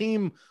own the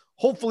team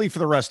hopefully for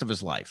the rest of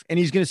his life. And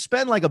he's going to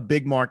spend like a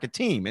big market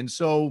team. And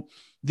so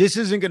this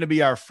isn't going to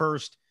be our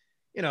first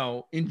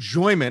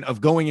enjoyment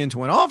of going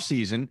into an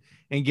offseason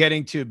and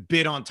getting to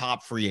bid on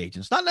top free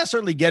agents. Not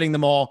necessarily getting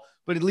them all,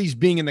 but at least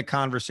being in the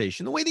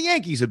conversation the way the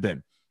Yankees have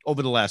been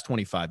over the last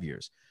 25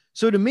 years.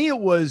 So to me, it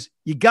was,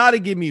 you got to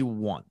give me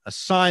one, a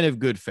sign of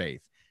good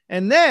faith.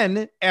 And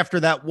then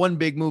after that one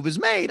big move is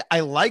made,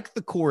 I like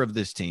the core of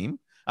this team.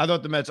 I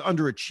thought the Mets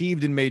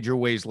underachieved in major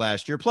ways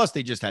last year. Plus,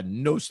 they just had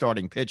no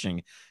starting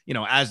pitching,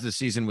 as the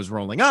season was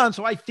rolling on.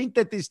 So I think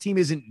that this team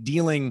isn't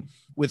dealing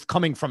with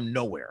coming from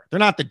nowhere. They're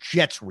not the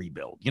Jets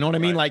rebuild. You know what I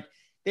mean? Like,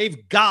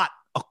 they've got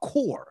a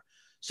core.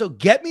 So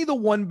get me the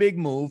one big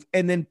move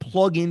and then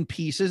plug in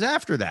pieces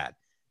after that.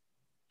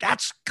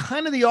 That's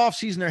kind of the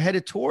offseason they're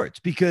headed towards,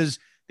 because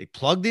they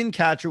plugged in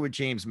catcher with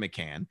James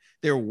McCann.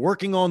 They're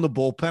working on the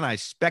bullpen. I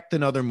expect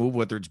another move,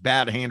 whether it's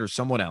Bad Hand or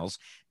someone else.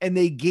 And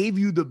they gave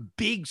you the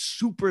big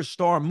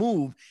superstar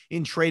move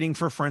in trading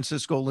for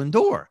Francisco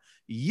Lindor.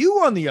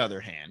 You, on the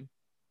other hand,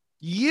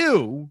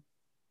 you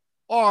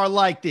are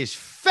like this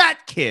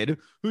fat kid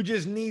who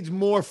just needs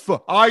more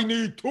I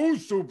need two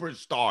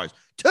superstars.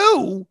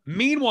 Two?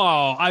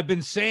 Meanwhile, I've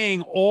been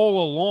saying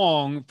all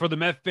along for the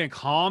Mets fan,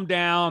 calm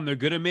down. They're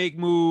going to make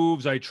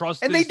moves. I trust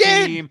this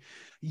team.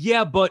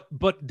 Yeah, but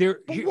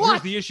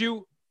here's the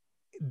issue.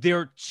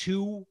 They're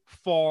too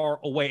far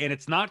away, and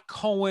it's not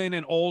Cohen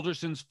and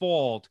Alderson's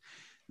fault.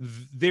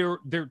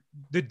 The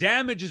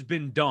damage has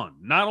been done,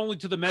 not only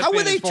to the Mets. How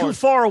are they too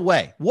far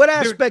away? What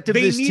aspect of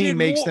this team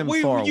makes them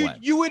far away?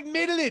 You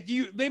admitted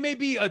it. They may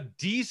be a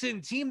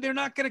decent team. They're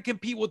not going to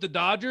compete with the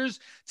Dodgers.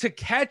 To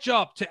catch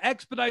up, to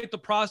expedite the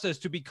process,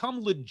 to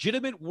become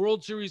legitimate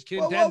World Series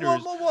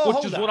contenders,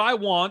 which is what I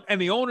want. And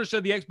the owner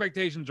said the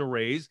expectations are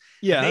raised.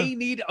 Yeah, they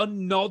need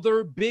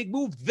another big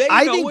move.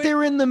 I think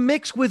they're in the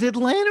mix with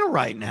Atlanta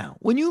right now.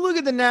 When you look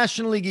at the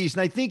National League East,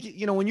 and I think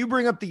when you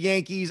bring up the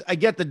Yankees, I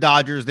get the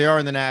Dodgers. They are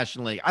in the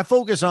National League. I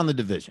focus on the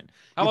division.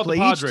 How about the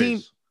Padres? Each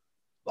team,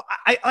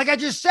 like I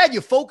just said,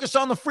 you focus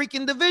on the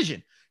freaking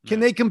division.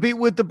 Can they compete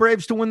with the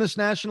Braves to win this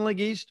National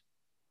League East?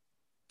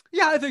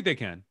 Yeah, I think they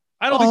can.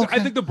 I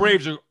think the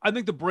Braves are. I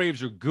think the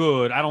Braves are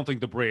good. I don't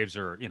think the Braves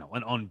are,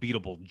 an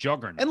unbeatable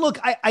juggernaut. And look,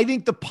 I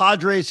think the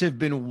Padres have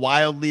been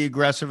wildly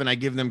aggressive, and I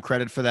give them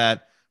credit for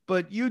that.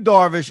 But Yu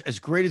Darvish, as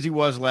great as he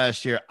was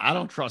last year, I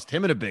don't trust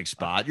him in a big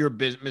spot. You're a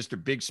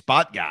Mr. Big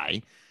Spot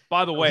guy.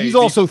 By the way, he's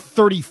also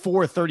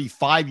 34,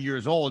 35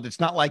 years old.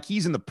 It's not like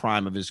he's in the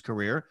prime of his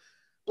career.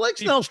 Blake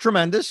Snell's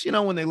tremendous.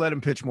 When they let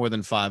him pitch more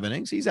than 5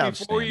 innings, he's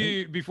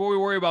outstanding. Before we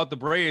worry about the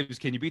Braves,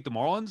 can you beat the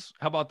Marlins?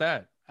 How about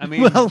that? I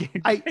mean,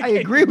 I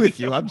agree with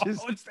you. I'm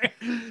just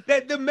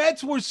that the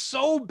Mets were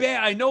so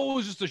bad. I know it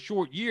was just a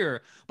short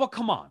year, but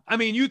come on. I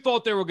mean, you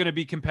thought they were going to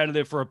be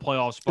competitive for a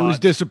playoff spot. It was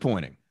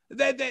disappointing.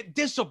 That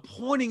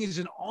disappointing is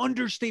an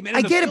understatement.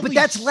 I get it, but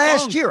that's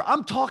last year.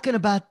 I'm talking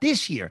about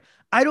this year.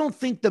 I don't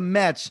think the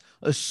Mets,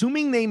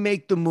 assuming they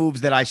make the moves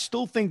that I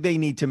still think they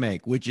need to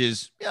make, which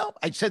is,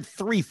 I said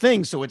 3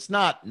 things, so it's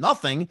not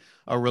nothing.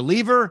 A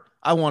reliever,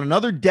 I want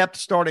another depth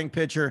starting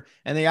pitcher,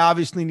 and they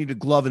obviously need a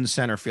glove in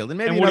center field. And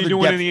maybe what are you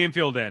doing in the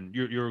infield then?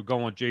 You're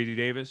going with J.D.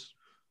 Davis?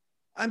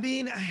 I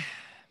mean,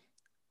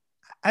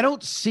 I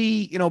don't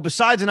see,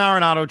 besides an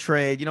Arenado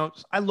trade,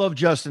 I love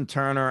Justin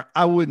Turner.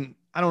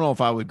 I don't know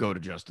if I would go to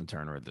Justin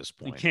Turner at this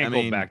point. You can't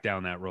go back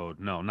down that road.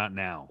 No, not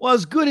now. Well,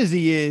 as good as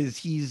he is,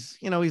 he's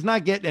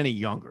not getting any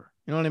younger.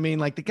 You know what I mean?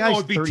 Like the guy's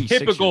it'd be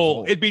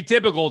typical. It'd be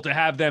typical to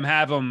have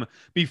him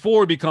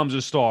before he becomes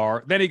a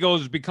star. Then he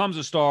becomes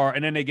a star,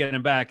 and then they get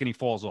him back and he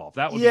falls off.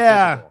 That would be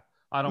typical.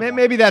 I don't.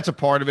 Maybe that's a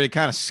part of it. It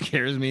kind of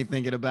scares me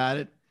thinking about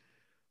it.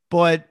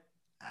 But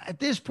at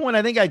this point,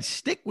 I think I'd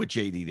stick with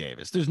J.D.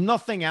 Davis. There's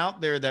nothing out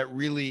there that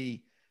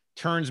really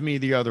turns me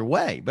the other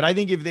way. But I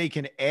think if they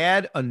can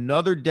add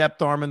another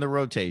depth arm in the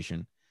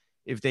rotation,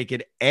 if they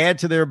could add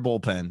to their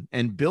bullpen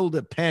and build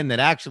a pen that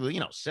actually,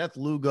 Seth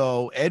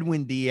Lugo,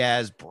 Edwin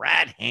Diaz,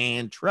 Brad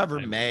Hand, Trevor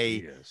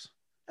May,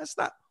 that's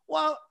not,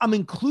 I'm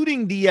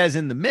including Diaz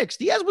in the mix.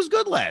 Diaz was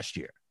good last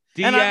year.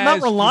 And I'm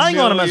not relying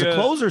on him as a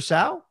closer,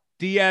 Sal.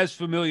 Diaz,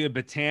 Familia,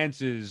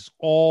 Betances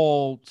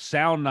all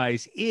sound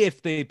nice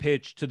if they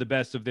pitch to the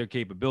best of their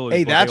capabilities.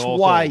 Hey, that's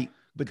why,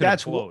 but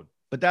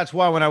that's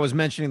why when I was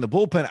mentioning the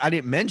bullpen, I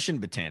didn't mention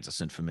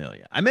Betances and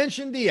Familia. I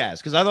mentioned Diaz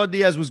because I thought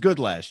Diaz was good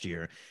last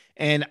year.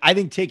 And I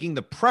think taking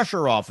the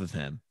pressure off of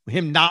him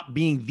not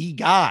being the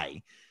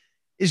guy,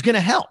 is going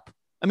to help.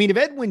 I mean, if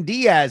Edwin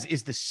Diaz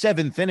is the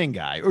 7th inning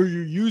guy, or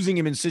you're using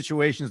him in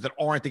situations that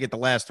aren't to get the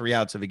last 3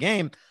 outs of a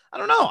game, I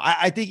don't know.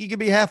 I think he could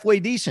be halfway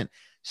decent.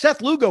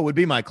 Seth Lugo would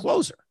be my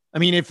closer. I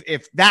mean,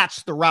 if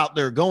that's the route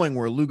they're going,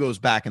 where Lugo's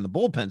back in the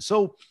bullpen.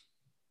 So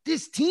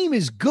this team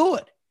is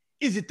good.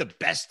 Is it the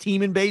best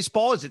team in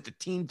baseball? Is it the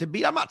team to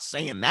beat? I'm not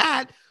saying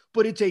that,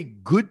 but it's a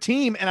good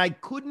team. And I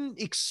couldn't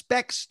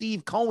expect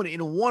Steve Cohen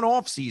in one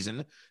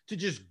offseason to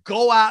just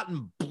go out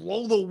and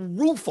blow the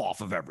roof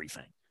off of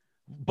everything.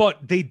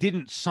 But they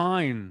didn't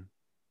sign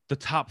the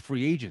top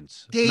free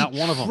agents. They not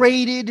one of them.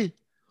 Traded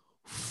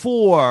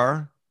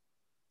for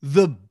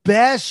the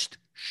best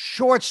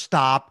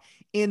shortstop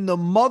in the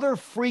mother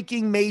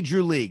freaking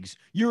major leagues.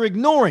 You're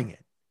ignoring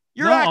it.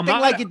 You're No, I'm acting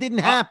not. like it didn't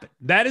happen.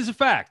 That is a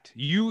fact.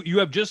 You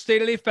have just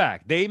stated a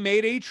fact. They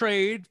made a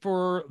trade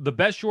for the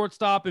best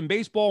shortstop in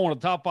baseball, one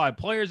of the top 5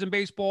 players in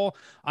baseball.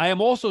 I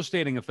am also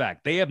stating a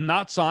fact. They have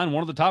not signed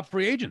one of the top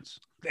free agents.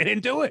 They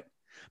didn't do it.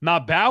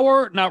 Not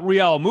Bauer, not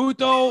Real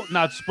Muto,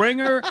 not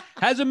Springer.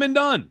 Hasn't been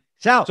done.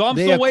 So I'm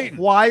they still waiting.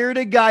 acquired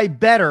a guy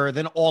better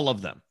than all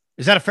of them.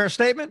 Is that a fair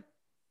statement?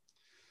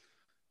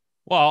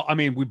 Well, I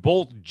mean, we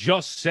both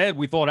just said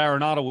we thought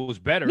Arenado was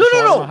better.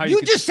 No.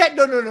 You just said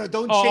no.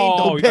 Don't change.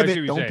 Don't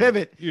pivot. Don't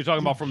pivot. You're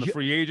talking about from the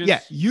free agents?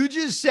 Yeah, you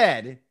just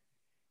said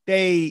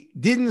they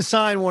didn't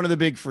sign one of the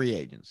big free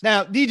agents.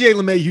 Now, DJ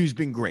LeMahieu's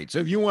been great. So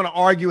if you want to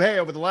argue, hey,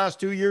 over the last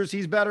 2 years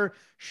he's better,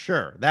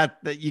 sure. I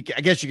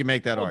guess you can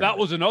make that argument. That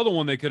was another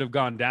one they could have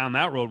gone down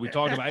that road we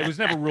talked about. It was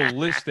never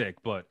realistic,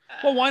 but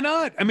why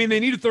not? I mean, they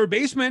need a third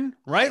baseman,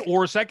 right?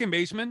 Or a second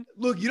baseman.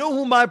 Look, you know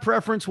who my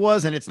preference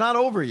was, and it's not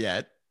over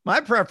yet. My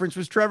preference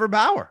was Trevor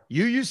Bauer.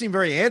 You seem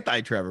very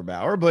anti-Trevor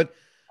Bauer, but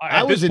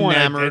I was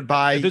enamored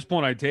by... At this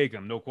point, I'd take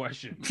him, no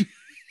question.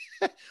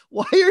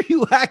 Why are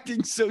you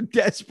acting so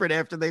desperate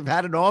after they've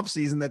had an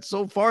offseason that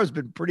so far has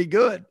been pretty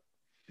good?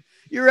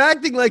 You're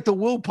acting like the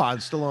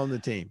Wilpons still on the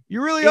team.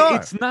 You really are.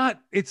 It's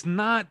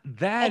not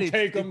that.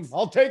 Take him.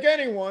 I'll take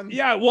anyone.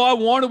 Yeah, well, I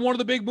wanted one of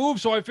the big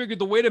moves, so I figured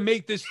the way to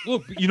make this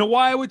look, you know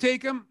why I would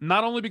take him?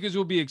 Not only because it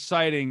would be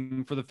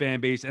exciting for the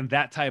fan base and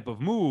that type of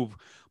move,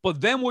 but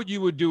then what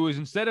you would do is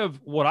instead of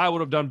what I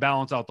would have done,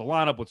 balance out the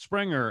lineup with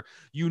Springer,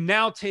 you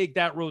now take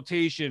that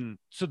rotation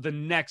to the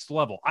next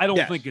level. I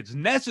don't think it's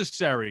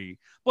necessary,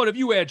 but if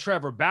you add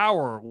Trevor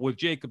Bauer with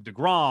Jacob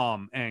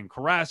deGrom and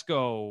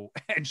Carrasco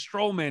and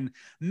Stroman,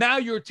 now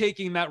you're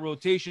taking that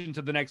rotation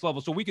to the next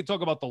level. So we could talk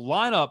about the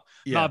lineup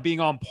not being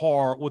on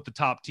par with the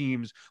top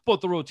teams,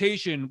 but the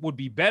rotation would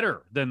be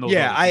better than those.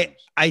 Yeah, other teams.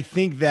 I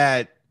think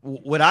that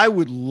what I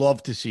would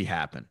love to see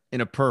happen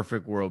in a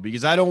perfect world,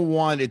 because I don't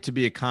want it to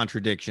be a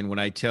contradiction when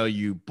I tell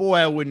you, boy,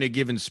 I wouldn't have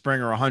given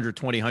Springer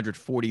 120,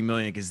 140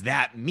 million, because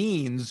that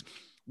means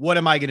what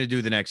am I going to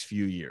do the next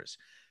few years?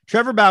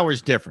 Trevor Bauer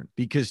is different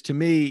because to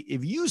me,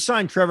 if you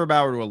sign Trevor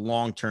Bauer to a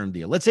long-term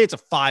deal, let's say it's a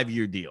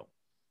 5-year deal,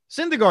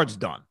 Syndergaard's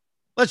done.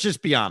 Let's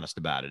just be honest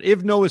about it.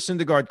 If Noah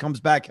Syndergaard comes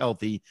back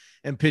healthy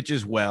and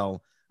pitches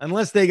well,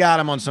 unless they got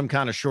him on some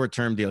kind of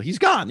short-term deal, he's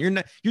gone.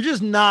 You're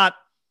just not,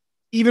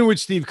 even with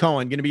Steve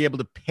Cohen, going to be able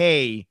to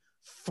pay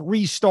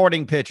 3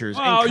 starting pitchers.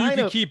 Oh, you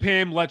could keep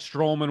him, let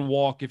Stroman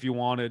walk if you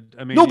wanted.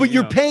 I mean, no, but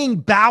you're paying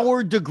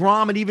Bauer,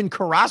 deGrom, and even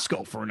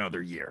Carrasco for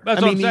another year.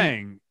 That's what I'm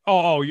saying.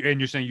 Oh, and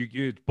you're saying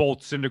you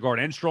both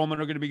Syndergaard and Stroman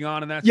are going to be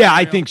gone in that? Yeah,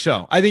 I think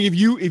so. I think if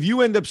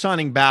you end up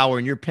signing Bauer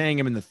and you're paying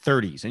him in the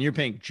 30s and you're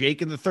paying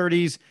Jake in the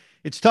 30s,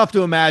 it's tough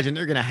to imagine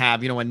they're going to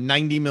have, a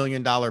 $90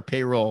 million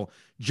payroll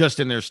just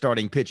in their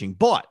starting pitching.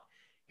 But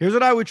here's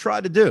what I would try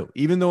to do,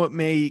 even though it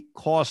may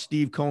cost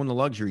Steve Cohen the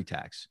luxury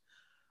tax.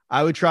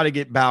 I would try to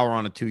get Bauer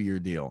on a 2-year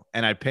deal,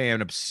 and I'd pay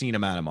an obscene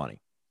amount of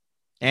money.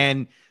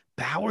 And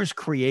Bauer's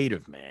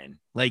creative, man.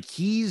 Like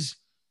he's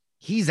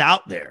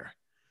out there.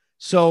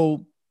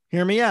 So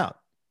hear me out.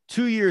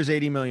 2 years,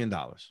 $80 million.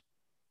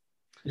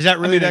 Is that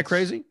really that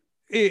crazy?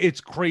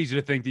 It's crazy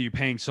to think that you're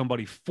paying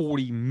somebody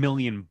 $40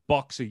 million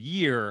a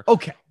year.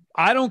 Okay.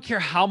 I don't care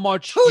how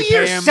much. 2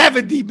 years,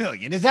 $70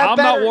 million. Is that I'm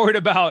better?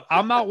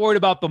 I'm not worried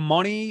about the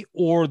money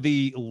or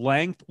the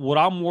length. What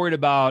I'm worried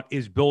about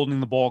is building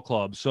the ball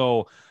club.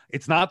 So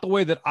it's not the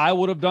way that I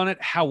would have done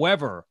it.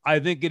 However, I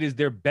think it is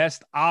their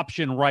best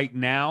option right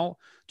now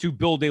to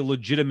build a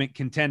legitimate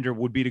contender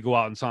would be to go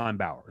out and sign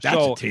Bauer.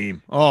 That's a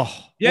team. Oh,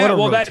 yeah.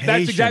 Well, that's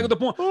exactly the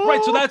point. Oh.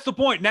 Right. So that's the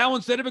point. Now,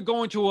 instead of it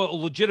going to a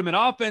legitimate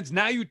offense,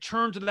 now you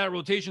turn to that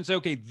rotation and say,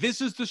 okay,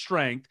 this is the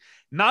strength.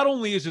 Not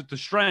only is it the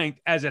strength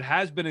as it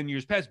has been in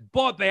years past,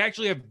 but they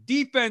actually have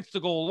defense to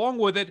go along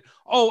with it.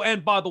 Oh,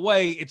 and by the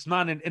way, it's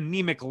not an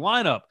anemic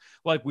lineup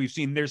like we've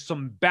seen. There's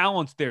some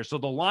balance there. So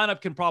the lineup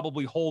can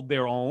probably hold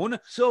their own.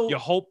 So you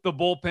hope the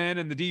bullpen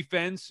and the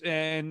defense,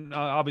 and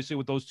obviously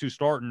with those two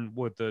starting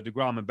with the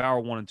deGrom and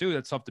Bauer 1 and 2,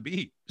 that's tough to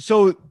beat.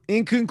 So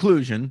in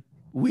conclusion,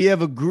 we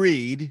have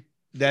agreed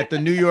that the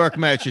New York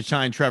Mets should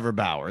sign Trevor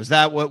Bauer. Is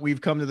that what we've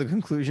come to the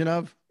conclusion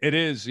of? It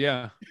is,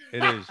 yeah.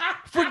 It is.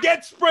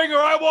 Forget Springer.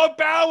 I want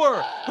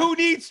Bauer. Who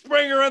needs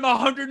Springer and the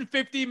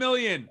 $150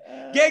 million?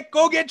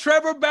 Go get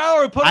Trevor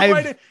Bauer. Put him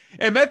right in.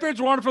 And Met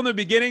fans were on from the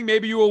beginning.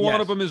 Maybe you were one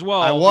of them as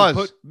well. I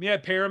was.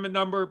 Pair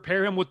him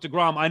pair him with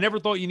deGrom. I never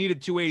thought you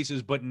needed 2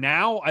 aces, but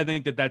now I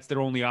think that that's their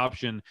only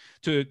option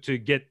to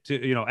get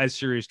to, as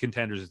serious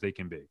contenders as they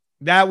can be.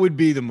 That would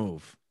be the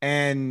move.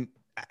 And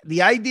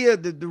the idea,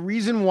 the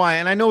reason why,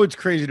 and I know it's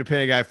crazy to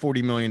pay a guy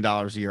 $40 million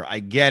a year. I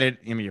get it.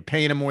 I mean, you're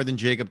paying him more than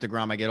Jacob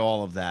deGrom. I get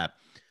all of that.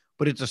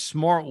 But it's a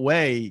smart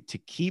way to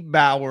keep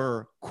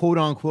Bauer, quote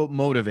unquote,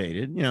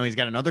 motivated. He's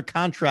got another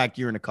contract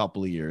year in a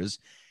couple of years.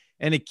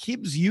 And it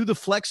gives you the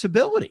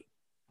flexibility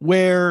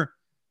where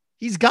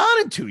he's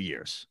gone in 2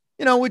 years,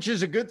 which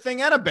is a good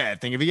thing and a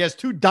bad thing. If he has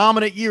 2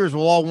 dominant years,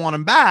 we'll all want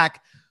him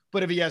back.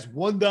 But if he has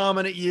 1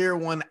 dominant year,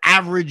 1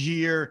 average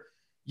year,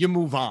 you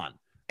move on.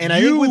 And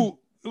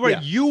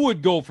you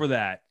would go for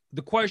that.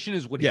 The question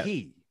is, would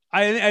he?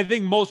 I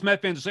think most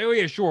Met fans will say, "Oh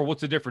yeah, sure.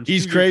 What's the difference?"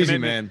 He's crazy,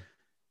 man.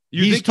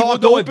 You think he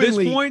would though at this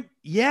point?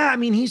 Yeah, I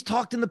mean, he's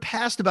talked in the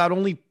past about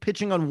only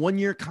pitching on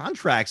 1-year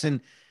contracts,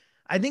 and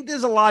I think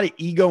there's a lot of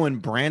ego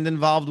and brand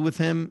involved with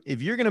him.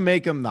 If you're going to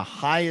make him the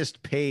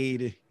highest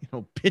paid,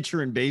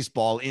 pitcher in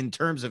baseball in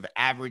terms of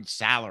average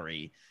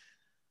salary,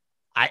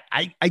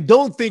 I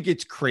don't think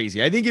it's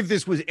crazy. I think if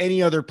this was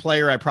any other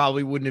player, I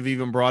probably wouldn't have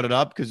even brought it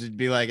up because it'd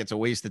be like it's a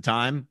waste of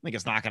time. Like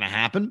it's not going to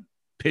happen.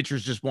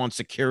 Pitchers just want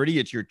security.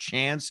 It's your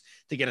chance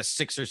to get a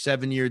 6 or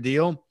 7 year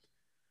deal.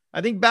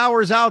 I think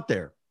Bauer's out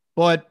there,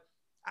 but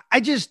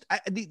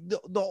the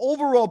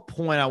overall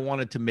point I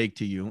wanted to make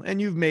to you, and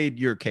you've made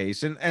your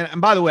case, and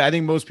by the way, I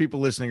think most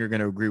people listening are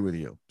going to agree with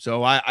you.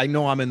 So I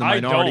know I'm in the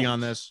minority on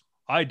this.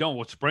 I don't.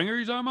 What, Springer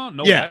he's talking about?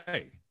 No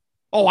way.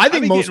 Oh, I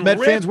think most Met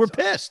fans were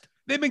pissed.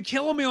 They've been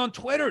killing me on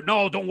Twitter.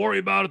 No, don't worry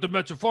about it. The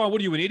Mets are fine. What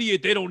are you, an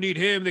idiot? They don't need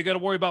him. They got to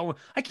worry about.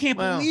 I can't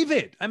believe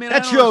it. I mean,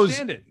 that shows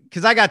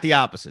because I got the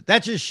opposite.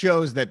 That just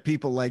shows that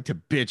people like to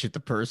bitch at the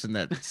person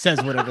that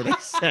says whatever they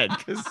said.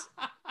 Because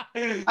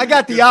I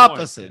got the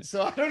opposite,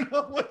 so I don't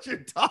know what you're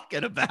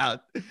talking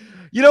about.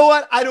 You know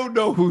what? I don't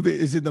know who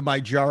is in the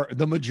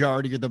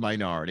majority or the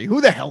minority.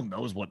 Who the hell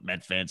knows what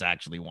Met fans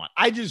actually want?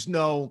 I just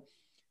know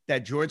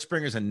that George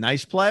Springer's a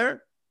nice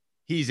player.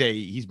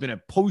 He's been a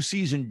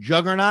postseason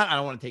juggernaut. I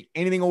don't want to take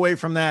anything away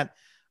from that.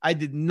 I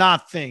did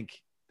not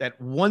think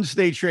that once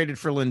they traded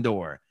for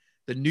Lindor,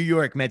 the New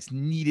York Mets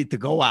needed to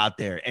go out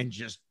there and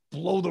just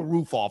blow the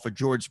roof off of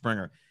George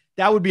Springer.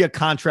 That would be a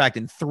contract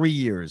in 3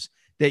 years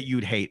that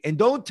you'd hate. And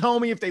don't tell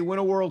me if they win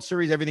a World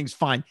Series, everything's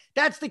fine.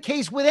 That's the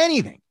case with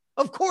anything.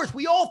 Of course,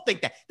 we all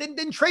think that.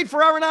 Then trade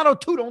for Arenado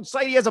too. Don't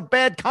cite he has a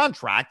bad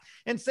contract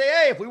and say,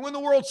 hey, if we win the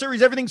World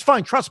Series, everything's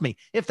fine. Trust me,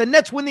 if the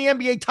Nets win the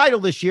NBA title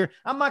this year,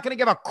 I'm not going to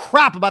give a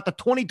crap about the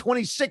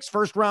 2026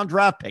 first-round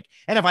draft pick.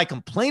 And if I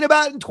complain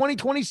about it in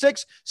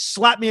 2026,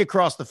 slap me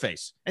across the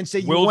face and say,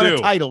 you won a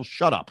title,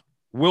 shut up.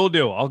 Will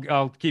do.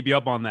 I'll keep you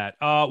up on that.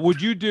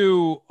 Would you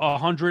do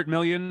 $100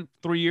 million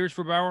 3 years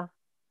for Bauer?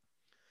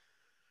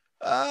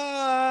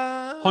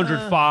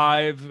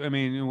 105. I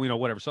mean,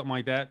 whatever, something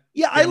like that.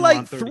 Yeah, I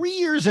like 3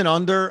 years and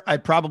under.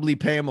 I'd probably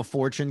pay him a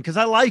fortune because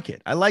I like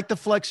it. I like the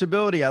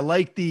flexibility. I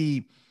like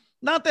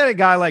not that a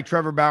guy like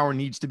Trevor Bauer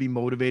needs to be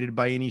motivated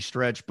by any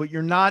stretch, but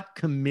you're not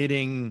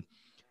committing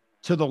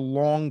to the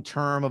long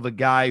term of a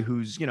guy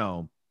who's,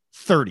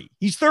 30.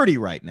 He's 30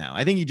 right now.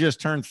 I think he just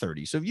turned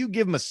 30. So if you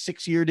give him a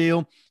 6-year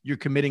deal, you're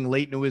committing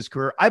late into his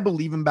career. I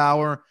believe in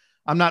Bauer.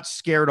 I'm not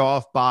scared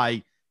off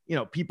by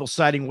people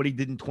citing what he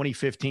did in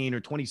 2015 or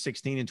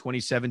 2016 and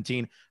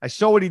 2017. I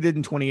saw what he did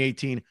in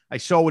 2018. I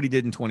saw what he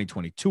did in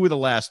 2020, 2 of the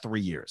last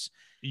 3 years.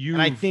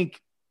 And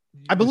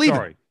I believe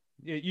it.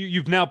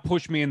 You've now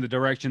pushed me in the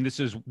direction. This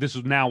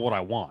is now what I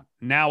want.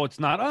 Now it's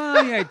not,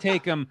 I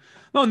take him.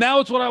 No, now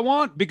it's what I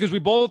want because we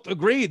both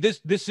agree.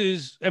 This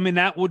is,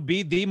 that would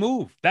be the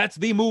move. That's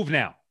the move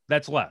now.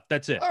 That's left.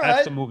 That's it.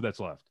 That's the move that's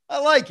left. I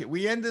like it.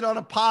 We ended on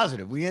a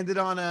positive. We ended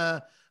on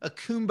a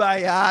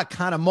kumbaya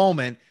kind of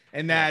moment,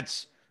 and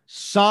that's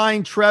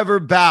sign Trevor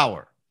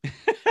Bauer.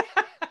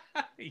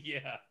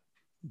 Yeah.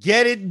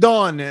 Get it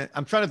done.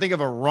 I'm trying to think of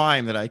a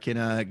rhyme that I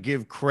can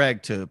give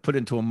Craig to put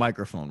into a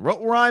microphone.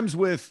 What rhymes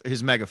with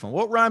his megaphone?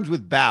 What rhymes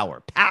with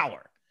Bauer?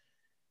 Power.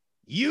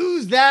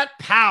 Use that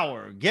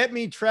power. Get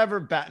me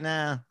Trevor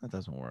Nah, that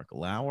doesn't work.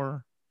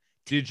 Lauer.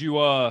 Did you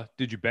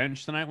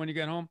bench tonight when you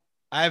get home?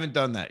 I haven't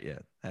done that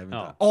yet.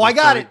 I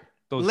got it.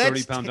 Those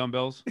 30-pound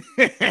dumbbells.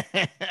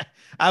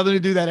 I'm going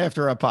to do that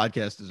after our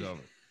podcast is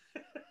over.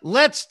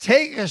 Let's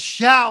take a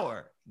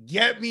shower.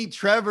 Get me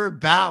Trevor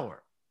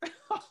Bauer.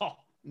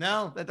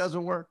 No, that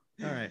doesn't work.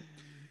 All right.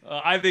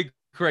 I think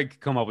Craig could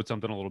come up with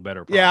something a little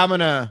better. Probably. Yeah,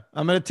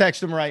 I'm gonna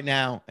text him right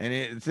now,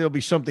 and there'll be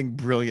something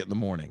brilliant in the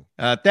morning.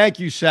 Thank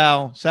you,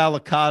 Sal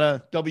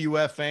Licata,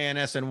 WFAN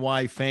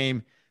SNY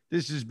fame.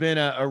 This has been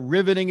a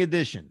riveting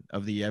edition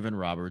of the Evan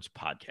Roberts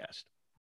podcast.